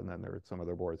top, and then there are some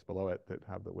other boards below it that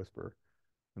have the Whisper.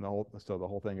 And so the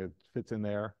whole thing fits in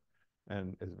there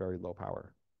and is very low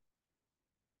power.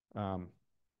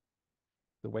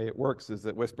 The way it works is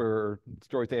that Whisper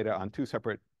stores data on two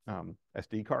separate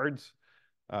SD cards.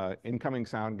 Incoming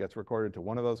sound gets recorded to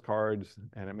one of those cards,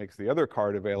 and it makes the other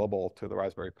card available to the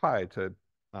Raspberry Pi to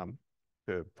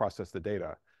process the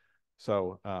data.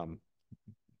 So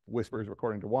Whisper is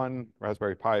recording to one,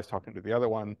 Raspberry Pi is talking to the other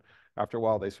one. After a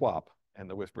while, they swap, and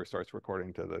the Whisper starts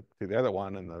recording to the other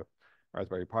one, and the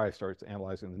Raspberry Pi starts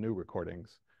analyzing the new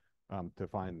recordings to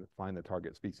find the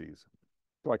target species.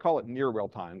 So I call it near real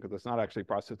time because it's not actually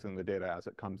processing the data as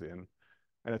it comes in.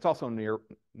 And it's also near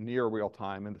real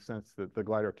time in the sense that the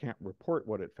glider can't report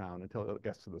what it found until it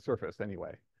gets to the surface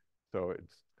anyway. So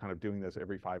it's kind of doing this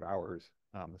every 5 hours.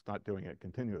 It's not doing it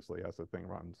continuously as the thing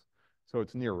runs. So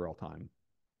it's near real time.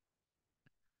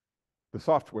 The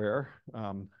software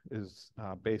is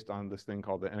based on this thing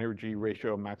called the Energy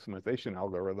Ratio Maximization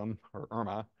Algorithm, or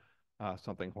ERMA,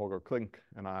 something Holger Klink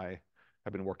and I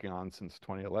have been working on since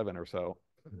 2011 or so.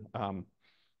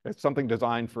 It's something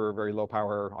designed for very low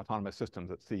power autonomous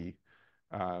systems at sea.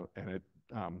 And it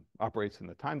operates in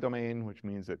the time domain, which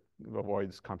means it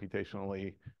avoids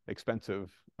computationally expensive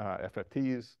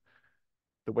FFTs.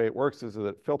 The way it works is that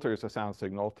it filters a sound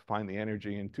signal to find the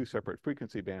energy in two separate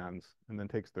frequency bands and then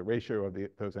takes the ratio of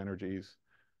those energies.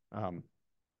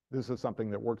 This is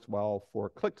something that works well for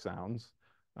click sounds,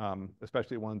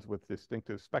 especially ones with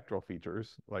distinctive spectral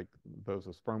features, like those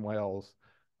of sperm whales,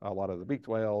 a lot of the beaked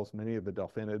whales, many of the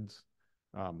delphinids.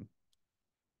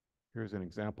 Here's an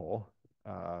example.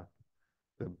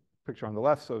 The picture on the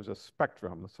left shows a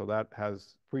spectrum. So that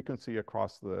has frequency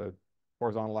across the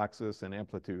horizontal axis and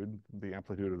amplitude. The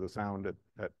amplitude of the sound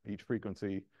at each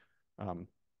frequency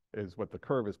is what the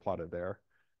curve is plotted there.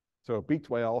 So a beaked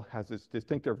whale has this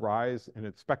distinctive rise in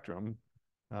its spectrum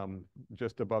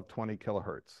just above 20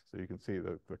 kilohertz. So you can see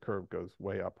the curve goes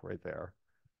way up right there.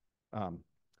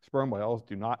 Sperm whales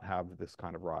do not have this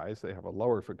kind of rise. They have a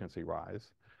lower frequency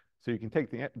rise. So you can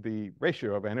take the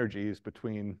ratio of energies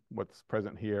between what's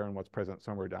present here and what's present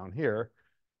somewhere down here.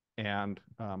 And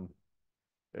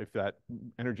if that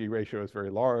energy ratio is very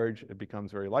large, it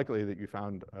becomes very likely that you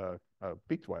found a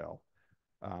beaked whale.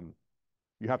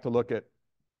 You have to look at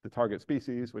the target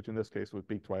species, which in this case was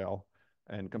beaked whale,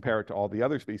 and compare it to all the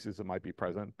other species that might be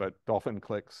present. But dolphin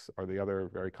clicks are the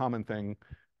other very common thing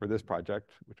for this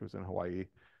project, which was in Hawaii.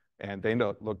 And they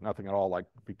look nothing at all like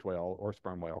beaked whale or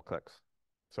sperm whale clicks.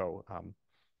 So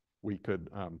we could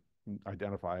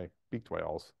identify beaked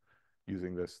whales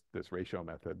using this ratio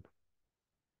method.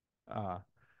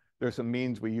 There's some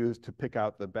means we use to pick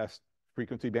out the best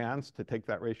frequency bands to take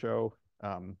that ratio.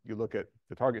 You look at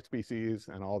the target species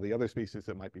and all the other species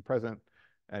that might be present,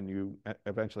 and you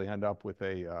eventually end up with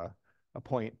a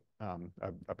point,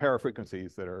 a pair of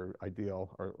frequencies that are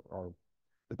ideal or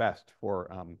the best for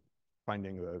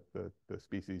finding the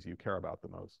species you care about the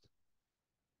most.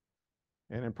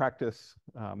 And in practice,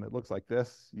 it looks like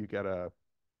this. You get a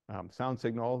sound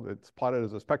signal. It's plotted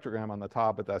as a spectrogram on the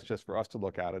top, but that's just for us to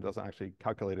look at. It doesn't actually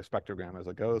calculate a spectrogram as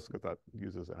it goes because that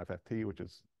uses an FFT, which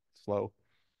is slow.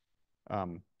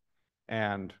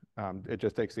 It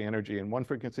just takes the energy in one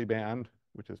frequency band,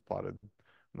 which is plotted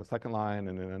on the second line,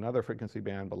 and in another frequency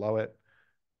band below it.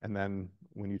 And then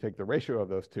when you take the ratio of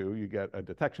those two, you get a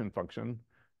detection function.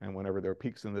 And whenever there are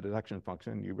peaks in the detection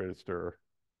function, you register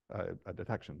a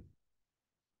detection.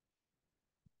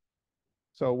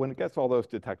 So when it gets all those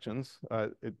detections,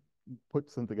 it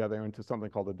puts them together into something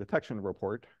called a detection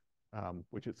report,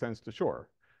 which it sends to shore.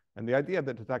 And the idea of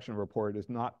the detection report is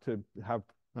not to have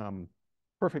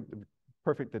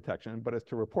perfect detection, but is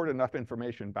to report enough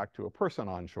information back to a person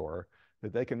on shore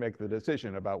that they can make the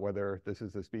decision about whether this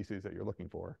is the species that you're looking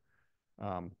for.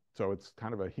 So it's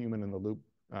kind of a human in the loop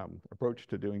approach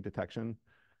to doing detection.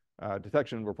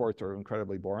 Detection reports are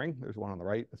incredibly boring. There's one on the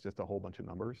right. It's just a whole bunch of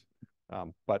numbers.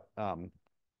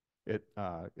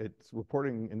 It's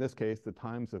reporting, in this case, the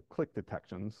times of click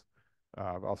detections.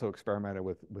 I've also experimented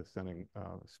with sending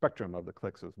spectrum of the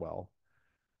clicks as well.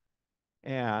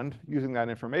 And using that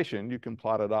information, you can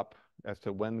plot it up as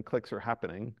to when clicks are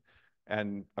happening.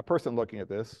 And a person looking at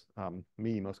this,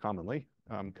 me most commonly,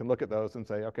 can look at those and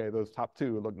say, okay, those top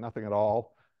two look nothing at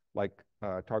all like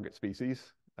target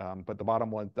species, but the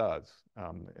bottom one does.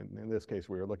 In this case,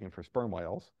 we were looking for sperm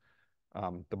whales.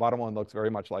 The bottom one looks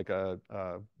very much like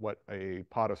what a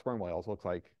pod of sperm whales looks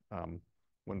like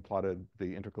when plotted.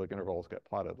 The interclick intervals get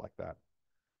plotted like that.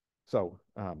 So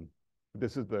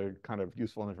this is the kind of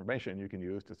useful information you can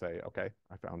use to say, okay,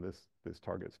 I found this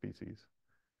target species.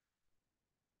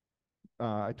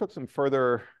 I took some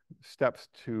further steps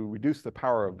to reduce the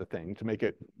power of the thing to make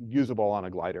it usable on a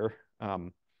glider.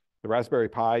 The Raspberry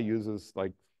Pi uses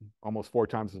like almost 4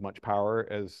 times as much power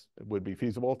as would be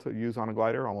feasible to use on a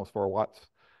glider, almost 4 watts.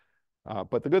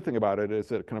 But the good thing about it is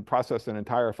that it can process an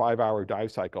entire 5-hour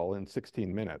dive cycle in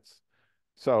 16 minutes.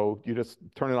 So you just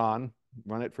turn it on,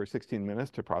 run it for 16 minutes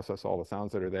to process all the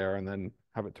sounds that are there, and then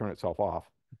have it turn itself off.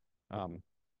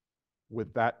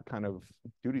 With that kind of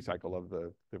duty cycle of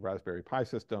the Raspberry Pi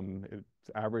system, its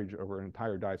average over an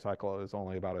entire dive cycle is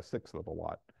only about 1/6 of a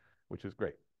watt, which is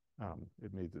great.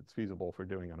 It means it's feasible for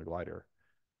doing on a glider.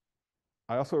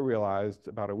 I also realized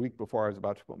about a week before I was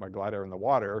about to put my glider in the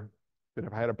water that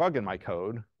if I had a bug in my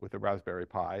code with the Raspberry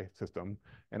Pi system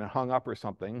and it hung up or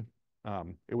something,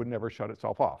 it would never shut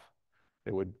itself off.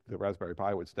 The Raspberry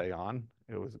Pi would stay on.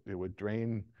 It would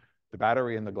drain the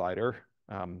battery in the glider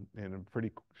in a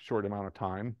pretty short amount of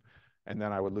time, and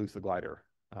then I would lose the glider.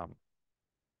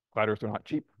 Gliders are not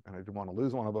cheap, and I didn't want to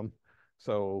lose one of them,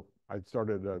 so I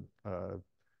started a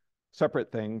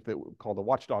separate thing that called the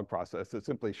watchdog process that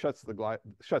simply shuts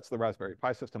the Raspberry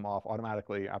Pi system off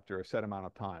automatically after a set amount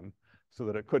of time, so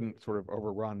that it couldn't sort of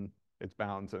overrun its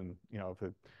bounds. And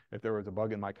if there was a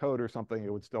bug in my code or something,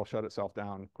 it would still shut itself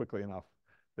down quickly enough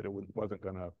that it wasn't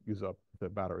going to use up the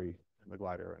battery in the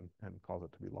glider and cause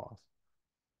it to be lost.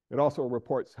 It also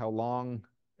reports how long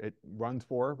it runs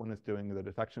for when it's doing the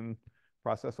detection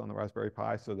process on the Raspberry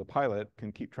Pi, so the pilot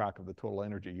can keep track of the total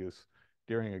energy use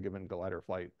during a given glider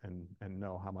flight and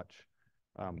know how much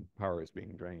power is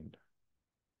being drained.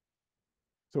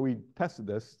 So we tested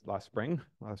this last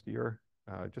year,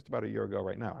 just about a year ago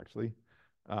right now, actually.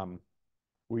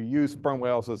 We used sperm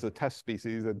whales as a test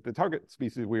species. The target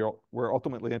species we're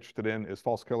ultimately interested in is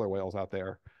false killer whales out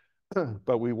there,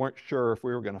 but we weren't sure if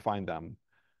we were going to find them.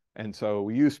 And so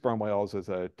we used sperm whales as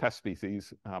a test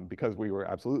species because we were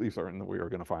absolutely certain that we were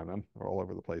going to find them. They're all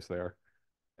over the place there.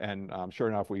 And sure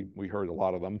enough, we heard a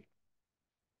lot of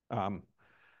them.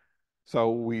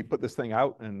 So we put this thing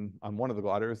out and on one of the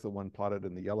gliders, the one plotted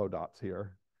in the yellow dots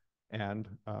here, and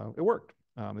it worked.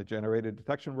 It generated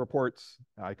detection reports.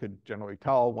 I could generally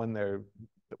tell when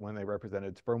they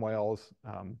represented sperm whales,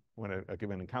 when a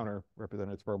given encounter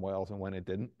represented sperm whales and when it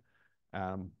didn't.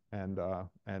 And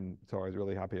so I was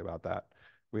really happy about that.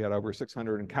 We had over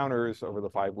 600 encounters over the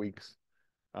 5 weeks.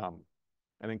 An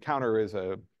encounter is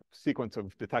a sequence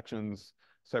of detections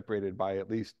separated by at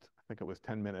least, I think it was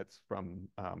 10 minutes from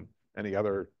any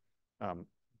other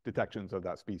detections of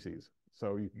that species.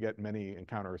 So you can get many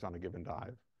encounters on a given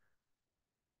dive.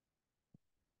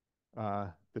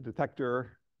 The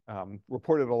detector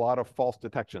reported a lot of false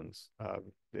detections.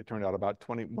 It turned out about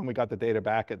 20, when we got the data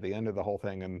back at the end of the whole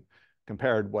thing and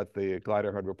compared what the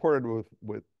glider had reported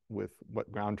with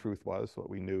what ground truth was, what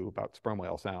we knew about sperm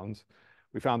whale sounds,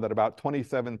 we found that about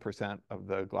 27% of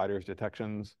the glider's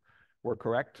detections were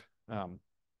correct.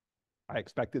 I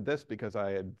expected this because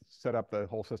I had set up the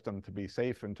whole system to be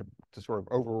safe and to sort of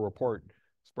over-report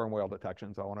sperm whale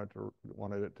detections. I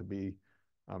wanted it to be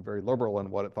very liberal in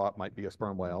what it thought might be a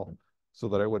sperm whale so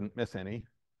that I wouldn't miss any.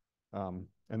 And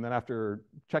then after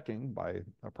checking by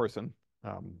a person,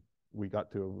 we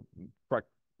got to a correct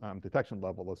detection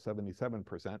level of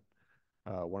 77%.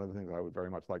 One of the things I would very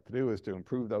much like to do is to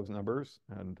improve those numbers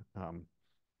and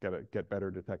get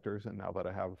better detectors. And now that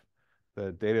I have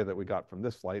the data that we got from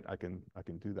this flight, I can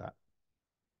do that.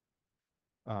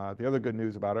 The other good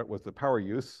news about it was the power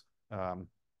use.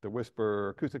 The Whisper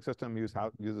acoustic system uses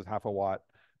 1/2 a watt.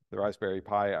 The Raspberry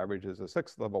Pi averages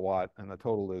 1/6 of a watt, and the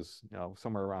total is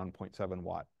somewhere around 0.7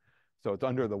 watt. So it's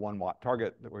under the 1 watt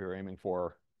target that we were aiming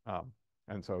for,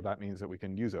 and so that means that we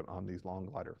can use it on these long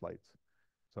glider flights.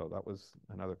 So that was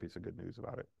another piece of good news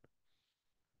about it.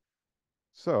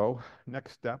 So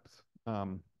next steps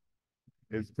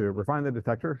is to refine the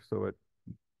detector so it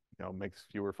makes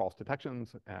fewer false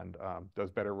detections and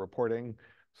does better reporting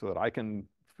so that I can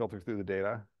filter through the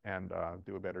data and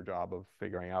do a better job of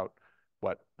figuring out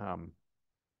what's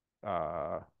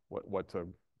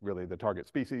really the target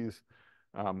species,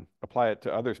 apply it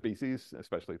to other species,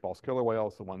 especially false killer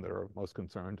whales, the one that are most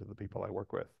concerned to the people I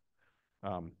work with.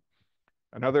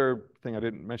 Another thing I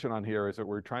didn't mention on here is that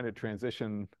we're trying to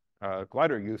transition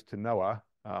glider use to NOAA.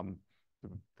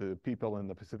 The people in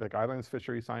the Pacific Islands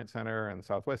Fisheries Science Center and the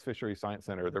Southwest Fisheries Science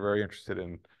Center, they're very interested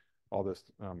in all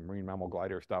this marine mammal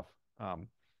glider stuff. And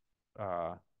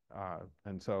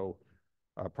so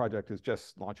a project is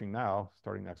just launching now,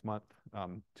 starting next month,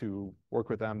 to work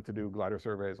with them to do glider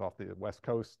surveys off the West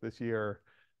Coast this year,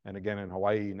 and again in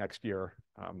Hawaii next year,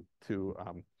 to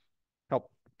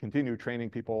help continue training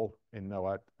people in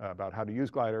NOAA about how to use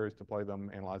gliders, deploy them,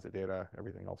 analyze the data,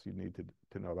 everything else you need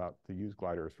to know about to use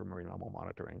gliders for marine mammal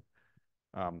monitoring.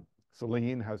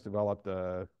 Celine has developed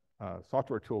a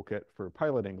software toolkit for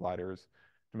piloting gliders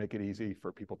to make it easy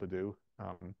for people to do.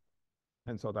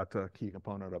 And so that's a key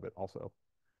component of it also.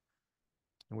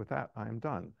 And with that, I'm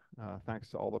done. Thanks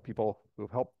to all the people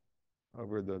who've helped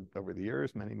over the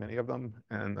years, many of them,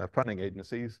 and the funding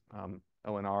agencies.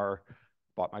 ONR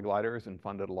bought my gliders and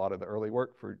funded a lot of the early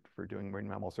work for doing marine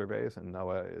mammal surveys, and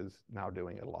NOAA is now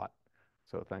doing it a lot.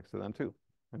 So thanks to them too.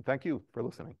 And thank you for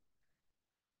listening.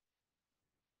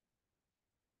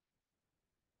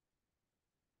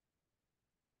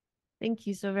 Thank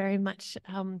you so very much.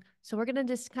 So we're going to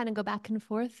just kind of go back and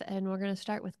forth, and we're going to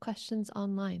start with questions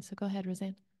online. So go ahead,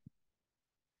 Roseanne.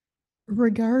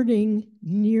 Regarding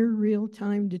near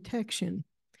real-time detection,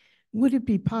 would it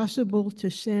be possible to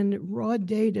send raw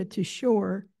data to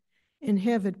shore and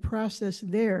have it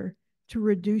processed there to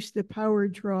reduce the power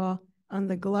draw on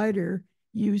the glider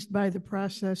used by the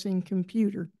processing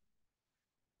computer?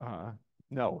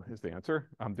 No is the answer.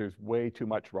 There's way too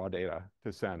much raw data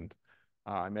to send.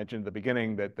 I mentioned at the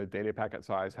beginning that the data packet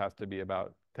size has to be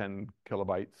about 10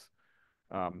 kilobytes.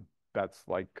 That's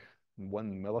like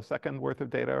 1 millisecond worth of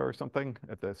data or something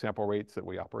at the sample rates that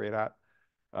we operate at.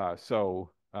 So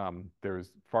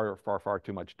there's far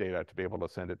too much data to be able to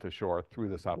send it to shore through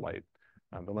the satellite.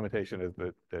 The limitation is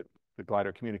that the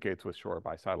glider communicates with shore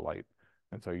by satellite,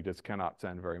 and so you just cannot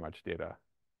send very much data.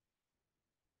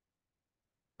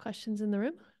 Questions in the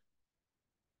room?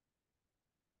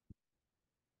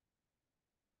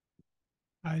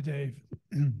 Hi, Dave.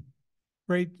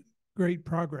 Great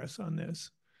progress on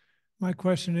this. My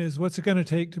question is, what's it going to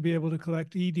take to be able to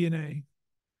collect eDNA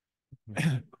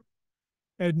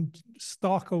and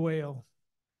stalk a whale?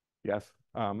 Yes.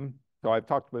 So I've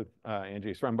talked with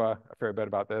Angie Sremba a fair bit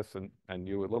about this, and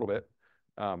you a little bit.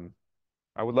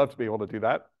 I would love to be able to do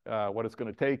that. What it's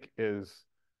going to take is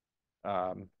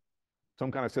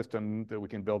some kind of system that we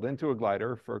can build into a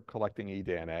glider for collecting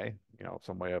eDNA,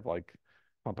 some way of like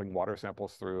pumping water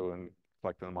samples through and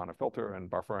collecting them on a filter and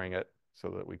buffering it so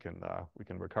that we can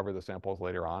recover the samples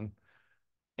later on.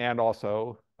 And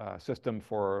also a system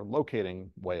for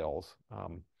locating whales.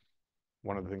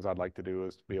 One of the things I'd like to do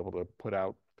is to be able to put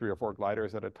out 3 or 4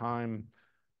 gliders at a time,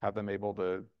 have them able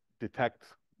to detect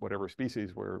whatever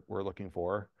species we're looking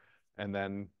for. And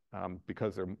then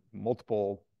because there are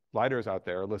multiple gliders out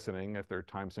there listening, if they're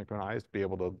time synchronized, be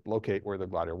able to locate where the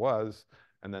glider was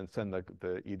and then send the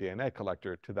eDNA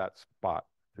collector to that spot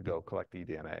to go collect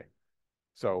eDNA.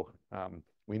 So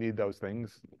we need those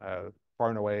things. Far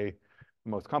and away, the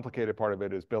most complicated part of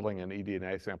it is building an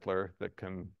eDNA sampler that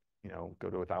can go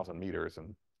to 1,000 meters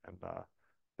and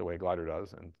the way a glider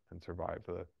does and survive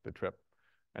the trip,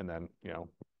 and then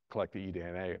collect the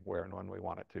eDNA where and when we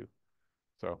want it to.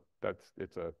 So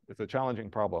it's a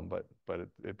challenging problem, but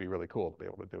it'd be really cool to be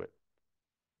able to do it.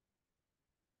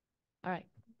 All right.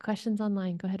 Questions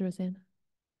online. Go ahead, Roseanne.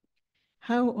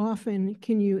 How often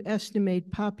can you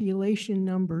estimate population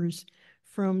numbers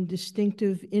from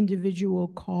distinctive individual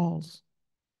calls?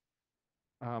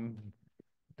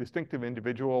 Distinctive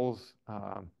individuals,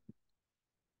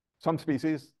 some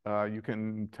species you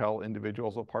can tell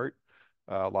individuals apart.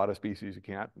 A lot of species you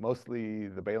can't. Mostly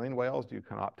the baleen whales you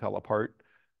cannot tell apart.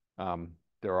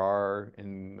 There are,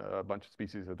 in a bunch of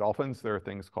species of dolphins, there are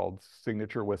things called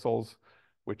signature whistles,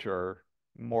 which are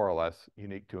more or less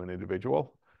unique to an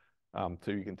individual.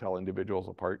 So you can tell individuals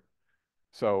apart.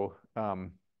 So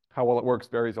how well it works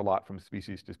varies a lot from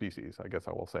species to species, I guess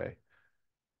I will say.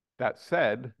 That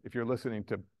said, if you're listening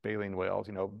to baleen whales,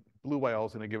 blue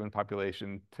whales in a given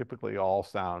population typically all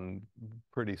sound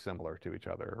pretty similar to each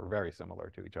other, or very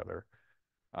similar to each other.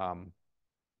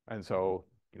 And so,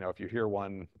 if you hear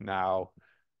one now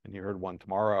and you heard one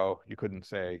tomorrow, you couldn't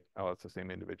say, oh, it's the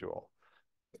same individual.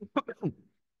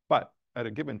 But at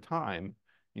a given time,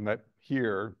 you might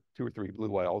hear 2 or 3 blue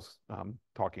whales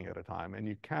talking at a time, and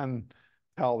you can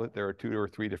tell that there are 2 or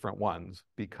 3 different ones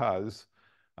because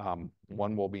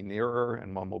one will be nearer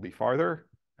and one will be farther,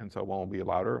 and so one will be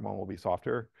louder and one will be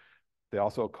softer. They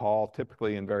also call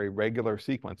typically in very regular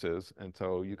sequences, and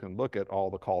so you can look at all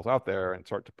the calls out there and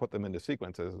start to put them into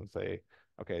sequences and say,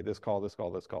 okay, this call, this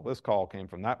call, this call, this call came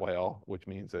from that whale, which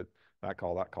means that that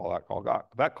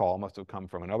call must have come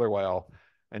from another whale,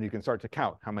 and you can start to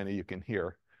count how many you can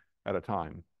hear at a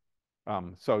time.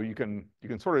 So you can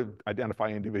sort of identify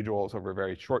individuals over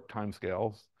very short time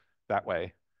scales that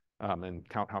way, and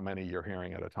count how many you're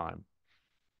hearing at a time.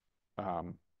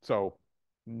 So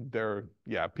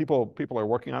people are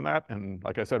working on that, and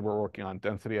like I said, we're working on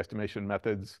density estimation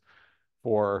methods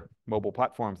for mobile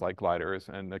platforms like gliders.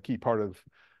 And a key part of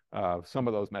some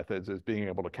of those methods is being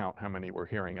able to count how many we're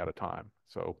hearing at a time.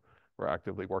 So we're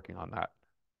actively working on that.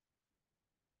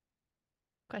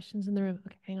 Questions in the room?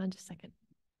 Okay, hang on just a second.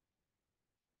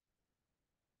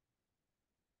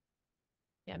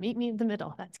 Yeah, meet me in the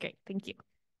middle. That's great. Thank you.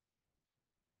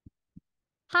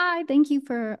 Hi, thank you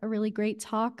for a really great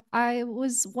talk. I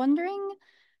was wondering,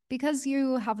 because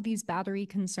you have these battery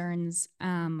concerns,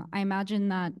 I imagine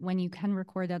that when you can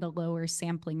record at a lower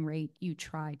sampling rate, you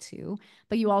try to,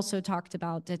 but you also talked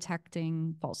about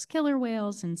detecting false killer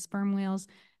whales and sperm whales.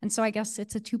 And so I guess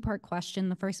it's a two-part question.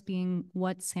 The first being,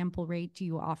 what sample rate do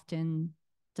you often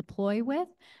deploy with?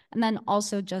 And then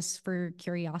also, just for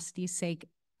curiosity's sake,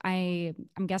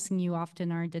 I'm guessing you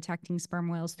often are detecting sperm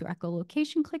whales through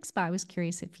echolocation clicks, but I was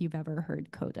curious if you've ever heard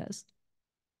codas.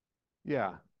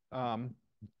 Yeah.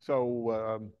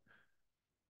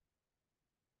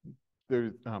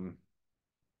 There's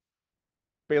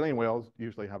baleen whales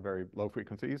usually have very low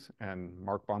frequencies, and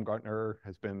Mark Baumgartner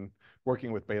has been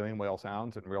working with baleen whale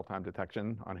sounds and real-time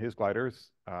detection on his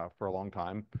gliders for a long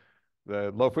time.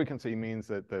 The low frequency means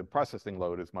that the processing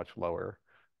load is much lower.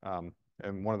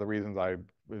 And one of the reasons I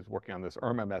was working on this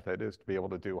IRMA method is to be able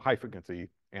to do high frequency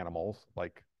animals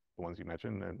like the ones you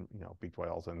mentioned, and beaked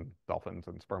whales and dolphins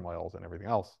and sperm whales and everything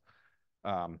else.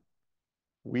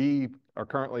 We are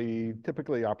currently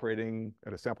typically operating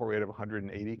at a sample rate of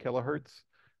 180 kilohertz,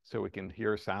 so we can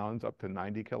hear sounds up to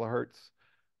 90 kilohertz.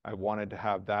 I wanted to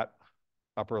have that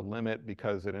upper limit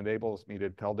because it enables me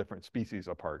to tell different species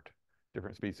apart,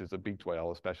 different species of beaked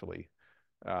whale especially.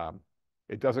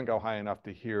 It doesn't go high enough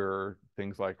to hear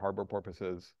things like harbor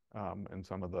porpoises and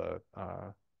some of the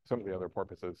other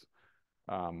porpoises,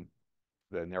 the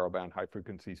narrowband high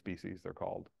frequency species they're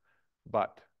called.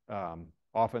 But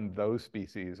often those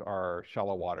species are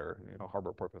shallow water.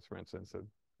 Harbor porpoise, for instance,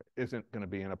 isn't going to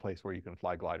be in a place where you can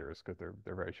fly gliders because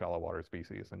they're very shallow water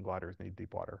species, and gliders need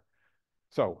deep water.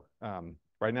 So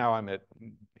right now I'm at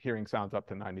hearing sounds up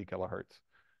to 90 kilohertz,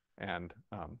 and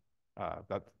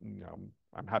that's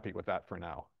I'm happy with that for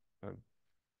now.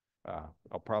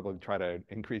 I'll probably try to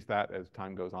increase that as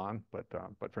time goes on, but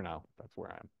for now, that's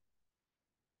where I am.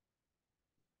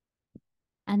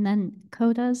 And then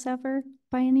codas ever,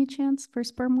 by any chance, for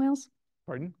sperm whales?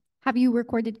 Pardon? Have you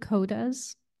recorded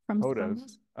codas from sperm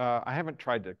whales? I haven't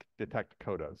tried to detect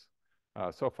codas.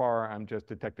 So far, I'm just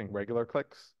detecting regular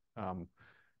clicks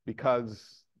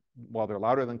because while they're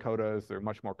louder than codas, they're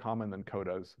much more common than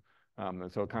codas.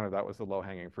 And so that was the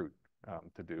low-hanging fruit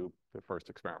to do the first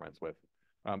experiments with.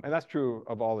 And that's true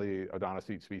of all the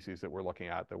odontocetes species that we're looking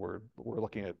at, that we're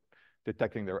looking at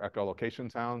detecting their echolocation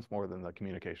sounds more than the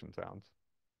communication sounds.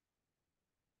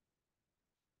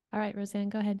 All right, Roseanne,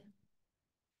 go ahead.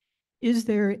 Is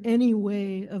there any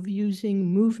way of using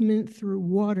movement through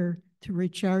water to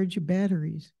recharge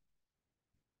batteries?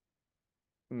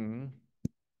 Mm-hmm.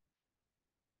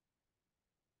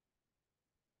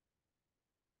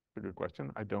 That's a good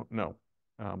question. I don't know.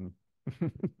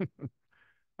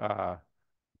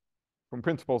 From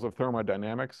principles of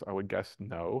thermodynamics, I would guess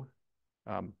no.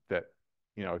 That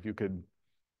if you could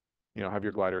have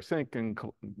your glider sink and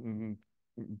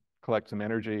collect some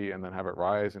energy and then have it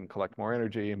rise and collect more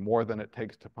energy, and more than it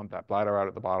takes to pump that bladder out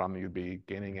at the bottom, you'd be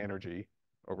gaining energy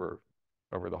over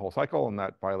the whole cycle, and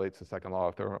that violates the second law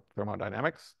of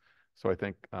thermodynamics. So I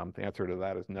think the answer to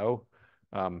that is no.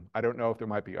 I don't know if there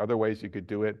might be other ways you could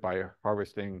do it by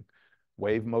harvesting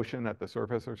wave motion at the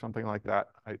surface or something like that.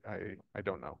 I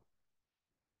don't know.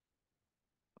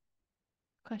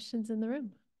 Questions in the room?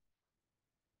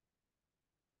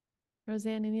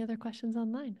 Roseanne, any other questions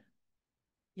online?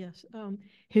 Yes.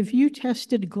 Have you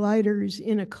tested gliders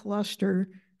in a cluster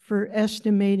for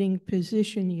estimating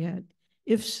position yet?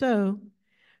 If so,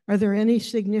 are there any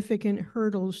significant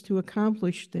hurdles to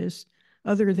accomplish this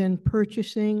other than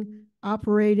purchasing,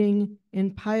 operating,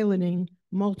 and piloting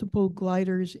multiple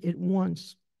gliders at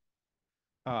once?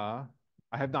 I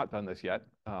have not done this yet.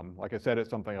 Like I said, it's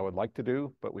something I would like to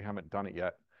do, but we haven't done it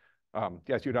yet.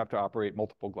 Yes, you'd have to operate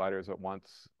multiple gliders at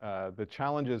once. The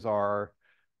challenges are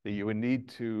that you would need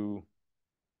to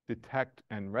detect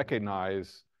and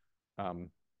recognize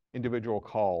individual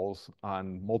calls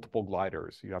on multiple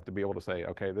gliders. You have to be able to say,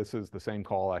 okay, this is the same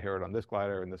call. I hear it on this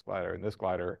glider and this glider and this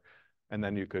glider, and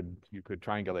then you could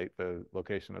triangulate the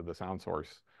location of the sound source.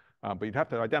 But you'd have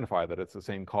to identify that it's the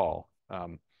same call.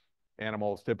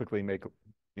 Animals typically make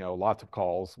lots of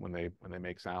calls when they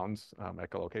make sounds,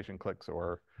 echolocation clicks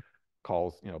or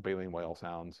calls, baleen whale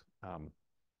sounds,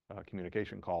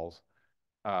 communication calls.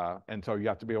 And so you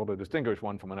have to be able to distinguish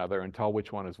one from another and tell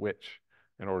which one is which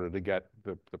in order to get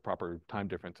the proper time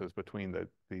differences between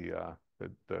the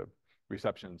the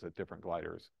receptions at different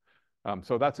gliders.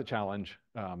 So that's a challenge.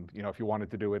 If you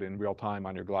wanted to do it in real time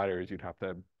on your gliders, you'd have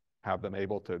to have them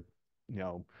able to,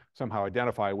 somehow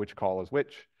identify which call is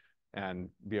which and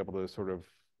be able to sort of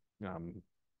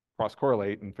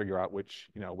cross-correlate and figure out which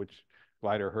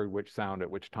glider heard which sound at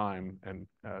which time and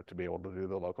to be able to do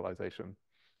the localization.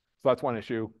 So that's one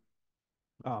issue.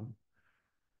 In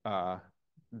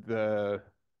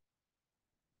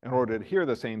order to hear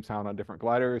the same sound on different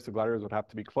gliders, the gliders would have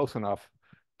to be close enough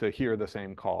to hear the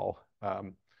same call.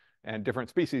 And different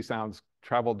species sounds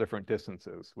travel different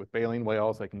distances. With baleen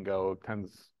whales, they can go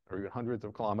tens or even hundreds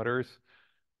of kilometers.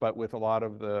 But with a lot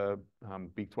of the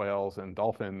beaked whales and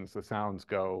dolphins, the sounds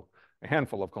go a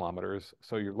handful of kilometers.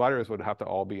 So your gliders would have to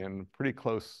all be in pretty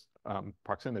close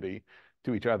proximity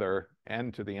to each other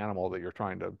and to the animal that you're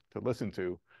trying to listen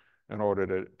to in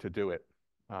order to do it.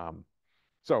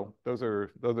 So those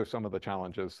are some of the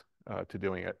challenges to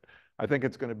doing it. I think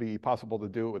it's going to be possible to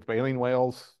do it with baleen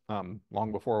whales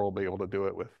long before we'll be able to do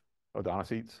it with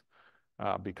odontocetes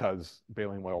because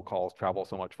baleen whale calls travel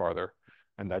so much farther,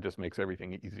 and that just makes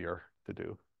everything easier to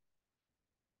do.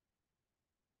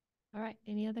 All right.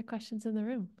 Any other questions in the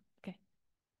room? Okay.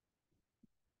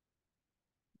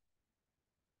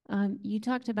 You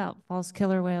talked about false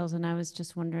killer whales, and I was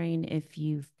just wondering if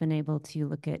you've been able to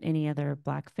look at any other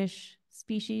blackfish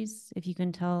species, if you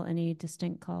can tell any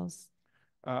distinct calls.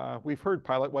 We've heard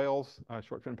pilot whales,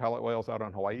 short-fin pilot whales out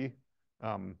on Hawaii.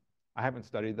 I haven't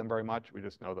studied them very much. We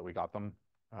just know that we got them,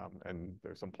 and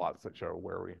there's some plots that show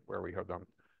where we heard them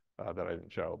that I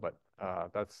didn't show. But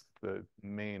that's the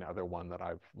main other one that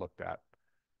I've looked at.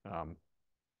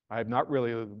 I have not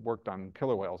really worked on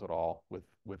killer whales at all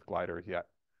with gliders yet.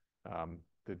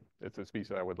 It's a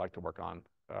species I would like to work on.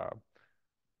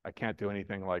 I can't do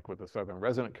anything like with the southern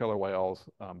resident killer whales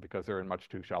because they're in much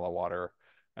too shallow water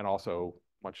and also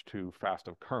much too fast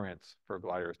of currents for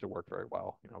gliders to work very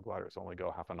well. Gliders only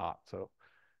go half a knot, so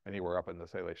anywhere up in the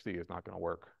Salish Sea is not going to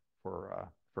work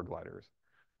for gliders.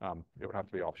 It would have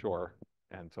to be offshore,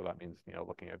 and so that means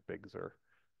looking at bigs or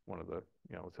one of the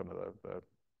some of the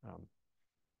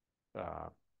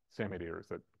salmon eaters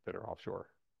that are offshore.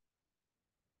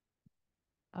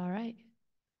 All right.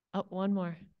 Oh, one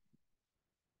more.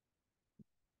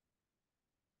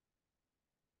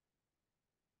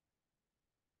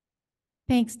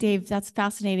 Thanks, Dave. That's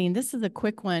fascinating. This is a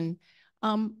quick one.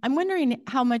 I'm wondering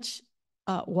how much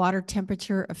water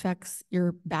temperature affects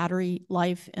your battery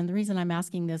life. And the reason I'm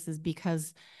asking this is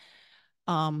because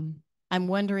I'm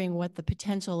wondering what the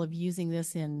potential of using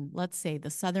this in, let's say, the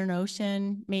Southern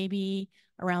Ocean, maybe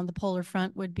around the polar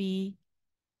front would be.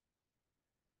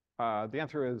 The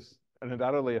answer is it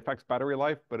undoubtedly affects battery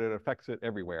life, but it affects it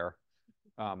everywhere.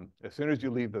 As soon as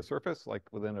you leave the surface, like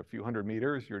within a few hundred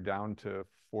meters, you're down to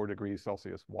 4 degrees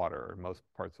Celsius water in most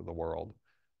parts of the world.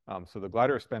 So the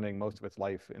glider is spending most of its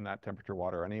life in that temperature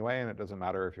water anyway, and it doesn't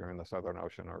matter if you're in the Southern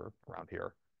Ocean or around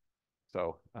here.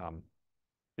 So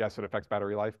yes, it affects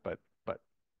battery life, but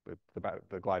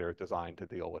the glider is designed to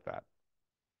deal with that.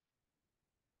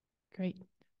 Great.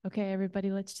 Okay,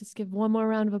 everybody, let's just give one more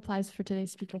round of applause for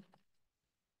today's speaker.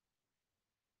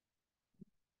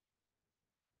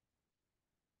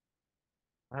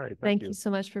 All right, Thank you so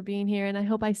much for being here, and I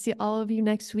hope I see all of you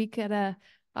next week at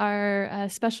our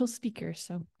special speaker.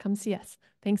 So come see us.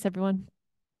 Thanks, everyone.